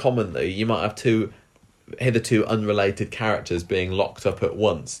 uncommonly, you might have two hitherto unrelated characters being locked up at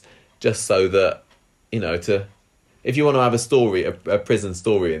once, just so that, if you want to have a story, a prison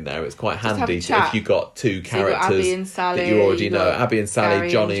story in there, it's quite have a handy chat. if you've got two So you've got characters Abby and Sally, that you already you've know. got Abby and Sally, Gary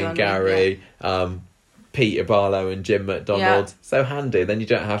Johnny and Gary. Peter Barlow and Jim McDonald. So handy. Then you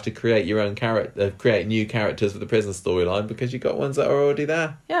don't have to create your own create new characters for the prison storyline because you've got ones that are already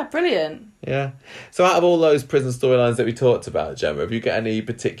there. Yeah, brilliant. Yeah. So out of all those prison storylines that we talked about, Gemma, have you got any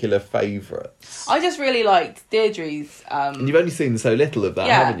particular favourites? I just really liked Deirdre's. And you've only seen so little of that,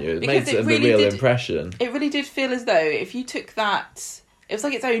 haven't you? It made a real impression. It really did feel as though if you took that, it was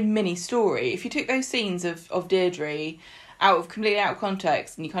like its own mini story. If you took those scenes of Deirdre completely out of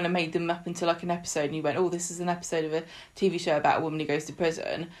context and you kind of made them up into like an episode and you went, oh, this is an episode of a TV show about a woman who goes to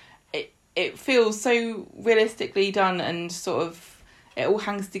prison, it feels so realistically done and sort of it all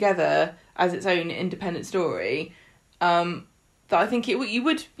hangs together as its own independent story, that I think you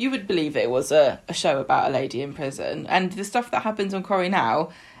would believe it was a show about a lady in prison. And the stuff that happens on Corrie now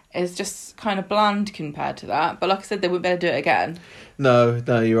is just kind of bland compared to that. But like I said, they wouldn't better do it again. No,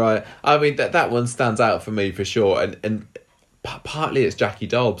 you're right. I mean, that one stands out for me for sure. And partly it's Jackie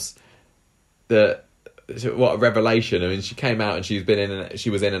Dobbs. What a revelation. I mean, she came out and she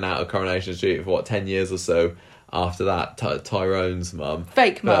was in and out of Coronation Street for 10 years or so after that. Tyrone's mum.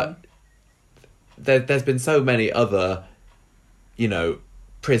 Fake mum. There's been so many other,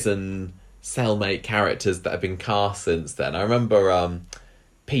 prison cellmate characters that have been cast since then. I remember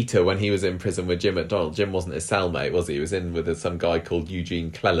Peter, when he was in prison with Jim McDonald, Jim wasn't his cellmate, was he? He was in with some guy called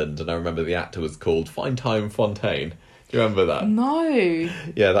Eugene Cleland, and I remember the actor was called Fine Time Fontaine. Do you remember that? No.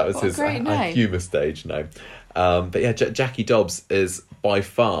 Yeah, that was his humour stage name. But yeah, Jackie Dobbs is by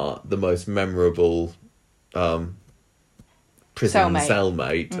far the most memorable prison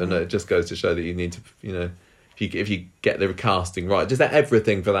cellmate. And it just goes to show that you need to, if you get the casting right, just that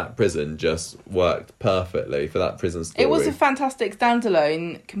everything for that prison just worked perfectly for that prison story. It was a fantastic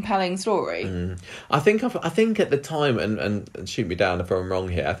standalone, compelling story. I think at the time, and shoot me down if I'm wrong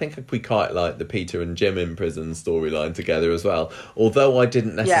here, I think we quite liked the Peter and Jim in prison storyline together as well. Although I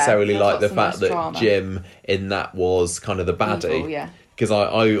didn't necessarily like the fact that drama. Jim in that was kind of the baddie. Evil, because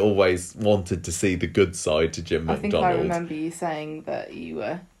I always wanted to see the good side to Jim McDonald. I think I remember you saying that you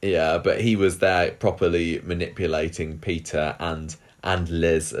were... Yeah, but he was there properly manipulating Peter and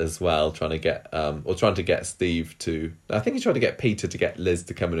Liz as well, trying to get Steve to... I think he tried to get Peter to get Liz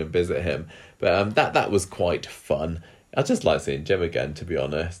to come in and visit him. But that was quite fun. I just like seeing Jim again, to be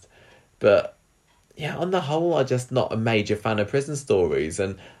honest. But yeah, on the whole, I'm just not a major fan of prison stories,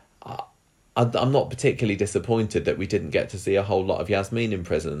 and I'm not particularly disappointed that we didn't get to see a whole lot of Yasmeen in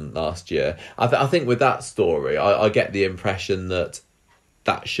prison last year. I think with that story, I get the impression that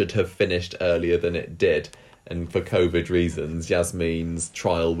should have finished earlier than it did. And for COVID reasons, Yasmeen's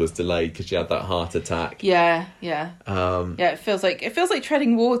trial was delayed because she had that heart attack. Yeah. It feels like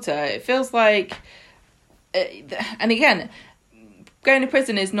treading water. It feels like, and again, going to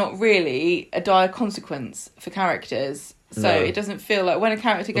prison is not really a dire consequence for characters. So It doesn't feel like when a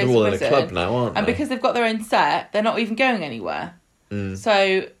character goes to prison, in a club now, aren't they? And because they've got their own set, they're not even going anywhere.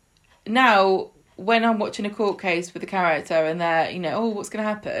 So now, when I'm watching a court case with a character and they're, what's going to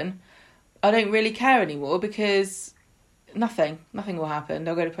happen? I don't really care anymore because nothing will happen.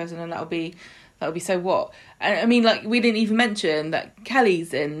 They'll go to prison and that'll be so what? And I mean, like, we didn't even mention that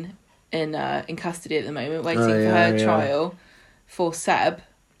Kelly's in custody at the moment, waiting for her trial for Seb.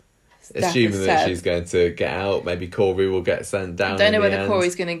 Assuming that she's going to get out, maybe Corey will get sent down. I don't know whether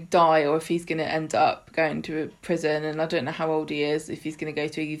Corey's going to die or if he's going to end up going to a prison, and I don't know how old he is, if he's going to go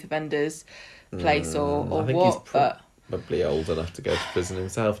to a youth offenders place or I think what. He's probably old enough to go to prison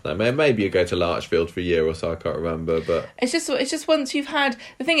himself now. Maybe you go to Larchfield for a year or so, I can't remember. But it's just once you've had...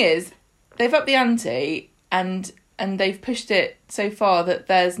 The thing is, they've upped the ante and they've pushed it so far that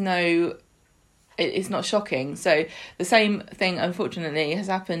there's no... It's not shocking. So the same thing, unfortunately, has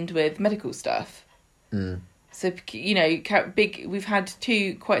happened with medical stuff. So, we've had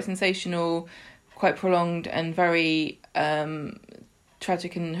two quite sensational, quite prolonged and very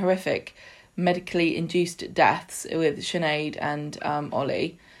tragic and horrific medically induced deaths with Sinead and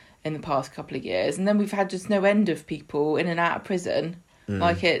Ollie in the past couple of years. And then we've had just no end of people in and out of prison.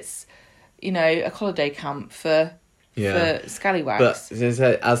 Like it's, a holiday camp for scallywags.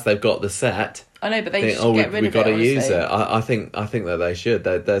 But as they've got the set... I know, but they should get rid of it. We've got to use it. I think that they should.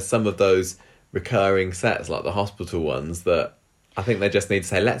 There's some of those recurring sets, like the hospital ones, that I think they just need to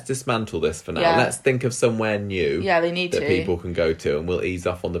say, let's dismantle this for now. Yeah. Let's think of somewhere new. Yeah, they need that people can go to, and we'll ease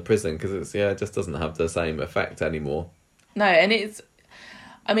off on the prison because it just doesn't have the same effect anymore. No, and it's...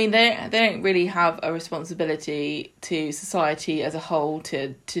 I mean, they don't really have a responsibility to society as a whole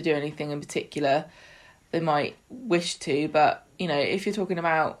to do anything in particular. They might wish to, but, if you're talking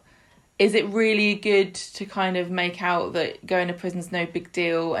about... Is it really good to kind of make out that going to prison's no big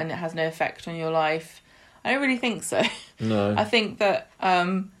deal and it has no effect on your life? I don't really think so. No. I think that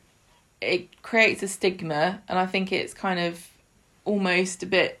it creates a stigma, and I think it's kind of almost a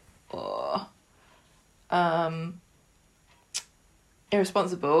bit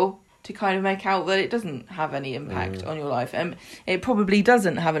irresponsible to kind of make out that it doesn't have any impact on your life. And it probably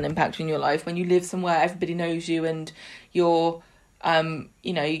doesn't have an impact on your life when you live somewhere everybody knows you, and you're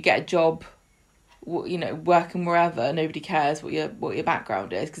you get a job, working wherever, nobody cares what your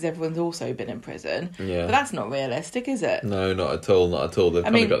background is because everyone's also been in prison. Yeah. But that's not realistic, is it? No, not at all. They've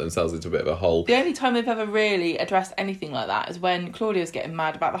kind of got themselves into a bit of a hole. The only time they've ever really addressed anything like that is when Claudia was getting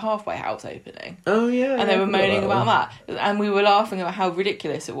mad about the halfway house opening. Oh, yeah. And they were moaning about that. And we were laughing about how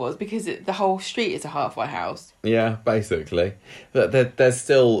ridiculous it was because the whole street is a halfway house. Yeah, basically. But there's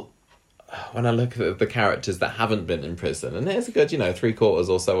still... When I look at the characters that haven't been in prison, and there's a good, 3/4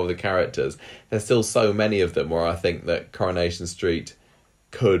 or so of the characters, there's still so many of them where I think that Coronation Street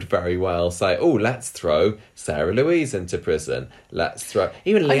could very well say, oh, let's throw Sarah Louise into prison. Let's throw...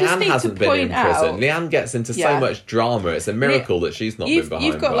 Even Leanne hasn't been in prison. Leanne gets into so much drama. It's a miracle that she's not been behind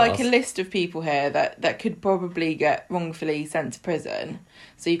You've got bars. like a list of people here that could probably get wrongfully sent to prison.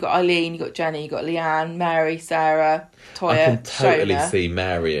 So you've got Eileen, you've got Jenny, you've got Leanne, Mary, Sarah, Toya, I can totally Shona. see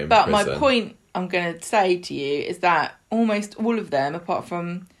Mary in but prison. But my point I'm going to say to you is that almost all of them, apart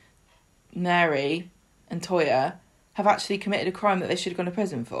from Mary and Toya, have actually committed a crime that they should have gone to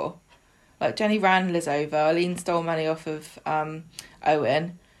prison for. Like, Jenny ran Liz over, Eileen stole money off of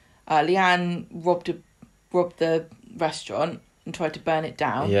Owen, Leanne robbed the restaurant and tried to burn it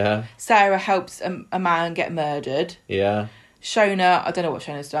down. Yeah. Sarah helps a man get murdered. Yeah. Shona, I don't know what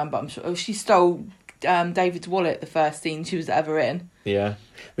Shona's done, but I'm sure she stole David's wallet the first scene she was ever in. Yeah.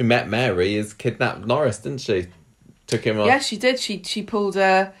 We met Mary has kidnapped Norris, didn't she? Took him off. Yeah, she did. She pulled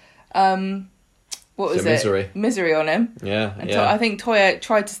a what was it? Misery on him. Yeah, and yeah. I think Toya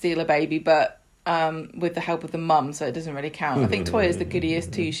tried to steal a baby, but with the help of the mum, so it doesn't really count. I think Toya's the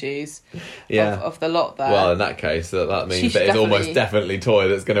goodiest two shoes of the lot there. Well, in that case, that means that it's almost definitely Toya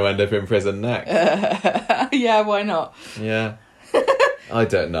that's going to end up in prison next. Yeah, why not? Yeah. I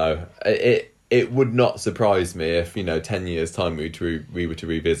don't know. It would not surprise me if, 10 years' time we were to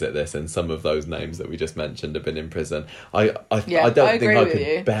revisit this and some of those names that we just mentioned have been in prison. I don't think I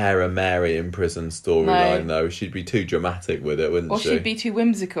could bear a Mary in prison storyline, though. She'd be too dramatic with it, wouldn't she? Or she'd be too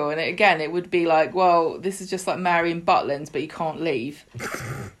whimsical. And it would be like, well, this is just like Mary in Butlins, but you can't leave.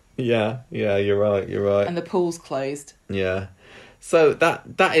 Yeah, you're right. And the pool's closed. Yeah. So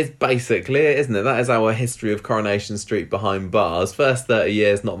that is basically it, isn't it? That is our history of Coronation Street behind bars. First 30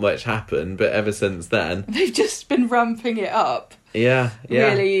 years, not much happened, but ever since then... They've just been ramping it up. Yeah.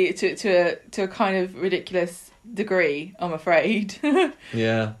 Really, to a kind of ridiculous degree, I'm afraid.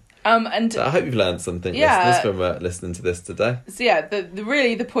 Yeah. And so I hope you've learned something, listeners, from listening to this today. So yeah,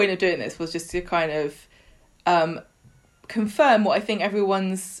 the point of doing this was just to kind of confirm what I think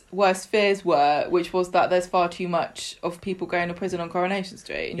everyone's worst fears were, which was that there's far too much of people going to prison on Coronation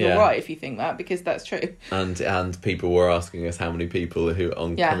Street. And you're right if you think that, because that's true. And people were asking us how many people who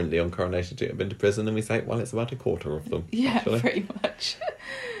currently on Coronation Street have been to prison, and we say, well, it's about a quarter of them. Yeah, actually. pretty much.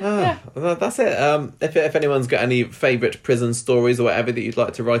 That's it. If anyone's got any favourite prison stories or whatever that you'd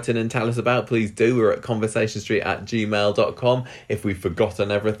like to write in and tell us about, please do. We're at conversationstreet@gmail.com. If we've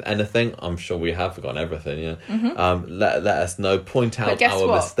forgotten anything, I'm sure we have forgotten everything, yeah. Mm-hmm. Let us know. Point out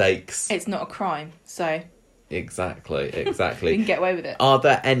our mistakes. It's not a crime, so... Exactly. We can get away with it. Are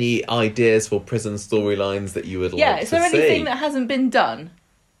there any ideas for prison storylines that you would like to see? Yeah, is there anything that hasn't been done?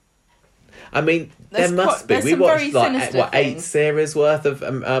 I mean, there must be. We watched 8 series worth of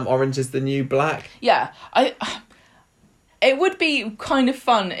Orange is the New Black? Yeah, it would be kind of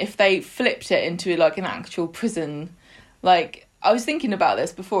fun if they flipped it into like an actual prison. Like, I was thinking about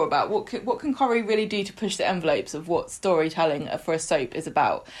this before, about what can Corrie really do to push the envelopes of what storytelling for a soap is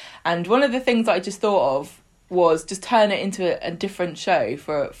about. And one of the things that I just thought of was just turn it into a different show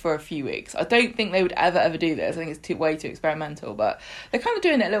for a few weeks. I don't think they would ever do this. I think it's way too experimental, but they're kind of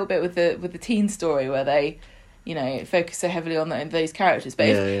doing it a little bit with the teen story, where they, focus so heavily on those characters. But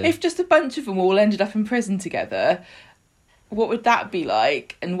if just a bunch of them all ended up in prison together, what would that be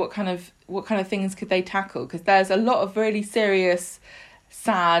like? And what kind of things could they tackle? Because there's a lot of really serious,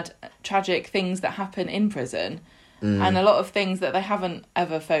 sad, tragic things that happen in prison. And a lot of things that they haven't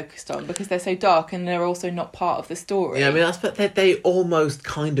ever focused on because they're so dark and they're also not part of the story. Yeah, I mean, but they almost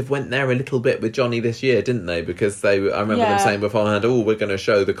kind of went there a little bit with Johnny this year, didn't they? Because I remember them saying beforehand, we're going to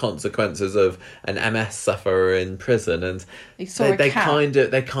show the consequences of an MS sufferer in prison, and they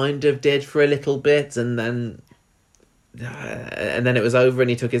kind of did for a little bit, and then it was over,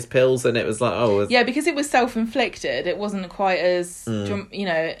 and he took his pills, and it was like, because it was self-inflicted. It wasn't quite as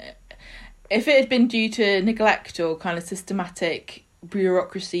If it had been due to neglect or kind of systematic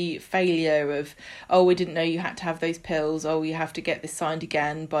bureaucracy failure of, oh, we didn't know you had to have those pills, oh, you have to get this signed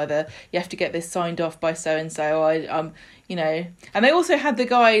again you have to get this signed off by so and so. And they also had the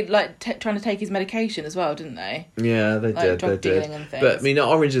guy like trying to take his medication as well, didn't they? Yeah, they Like did. drug They dealing did. and things. But I mean,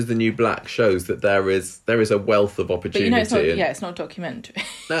 Orange is the New Black shows that there is a wealth of opportunity. But it's not. and- Yeah, it's not a documentary.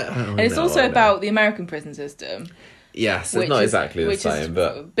 No, And it's I also know. about the American prison system. Yes, it's which not is- exactly the which same, is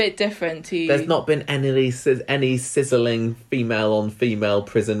but a bit different to. there's not been any sizzling female on female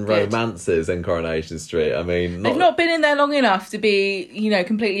prison Good. romances in Coronation Street. I mean, They've not been in there long enough to be,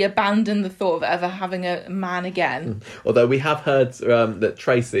 completely abandon the thought of ever having a man again. Although we have heard that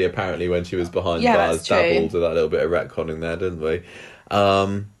Tracy apparently, when she was behind Yeah, bars, that's true. dabbled with that little bit of retconning there, didn't we?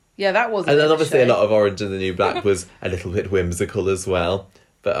 Yeah, that was. And then obviously a lot of Orange and the New Black was a little bit whimsical as well.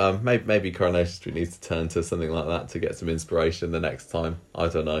 But maybe Coronation Street needs to turn to something like that to get some inspiration the next time. I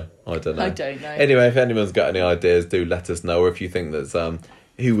don't know. I don't know. Anyway, if anyone's got any ideas, do let us know. Or if you think that's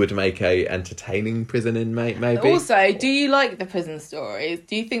who would make a entertaining prison inmate, maybe. Also, do you like the prison stories?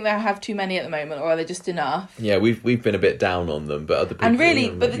 Do you think they have too many at the moment, or are they just enough? Yeah, we've been a bit down on them, but other people. And really,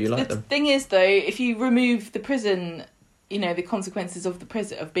 yeah, but maybe you like the them. thing is, though, if you remove the prison, the consequences of the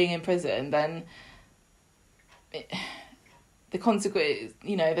prison of being in prison, then the consequence,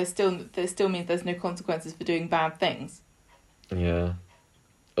 there still means there's no consequences for doing bad things. Yeah.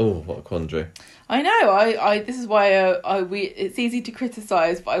 Oh, what a quandary. I know. I this is why it's easy to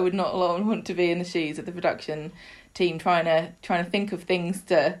criticise, but I would not alone want to be in the shoes of the production team trying to think of things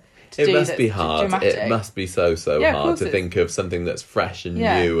to It do must that's be hard. dramatic. It must be so Yeah, of hard course to it think of something that's fresh and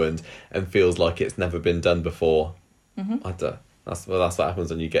Yeah. new and feels like it's never been done before. Mm-hmm. I don't. That's what happens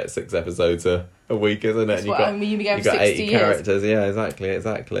when you get 6 episodes a week, isn't it? That's And what I mean, you get you've got 60 80 years. characters. Yeah,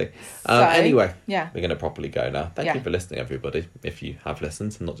 exactly. So, Anyway, yeah. we're going to properly go now. Thank Yeah. you for listening, everybody. If you have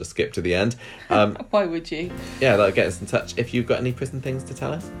listened and not just skip to the end, Why would you? yeah, like get us in touch if you've got any prison things to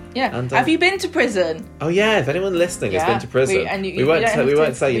tell us. Yeah. And, Have you been to prison? Oh yeah, if anyone listening has Yeah. been to prison, We won't don't say have we to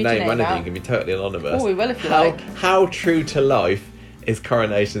won't say your read name your or name anything. out. You can be totally anonymous. Oh, we will if you like. How true to life is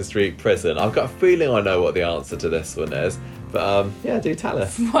Coronation Street Prison? I've got a feeling I know what the answer to this one is, but yeah, do tell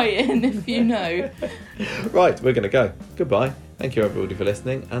us. Write in if you know. Right, we're going to go. Goodbye. Thank you everybody for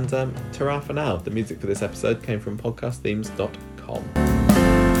listening, and ta-ra for now. The music for this episode came from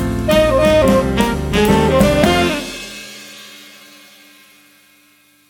podcastthemes.com.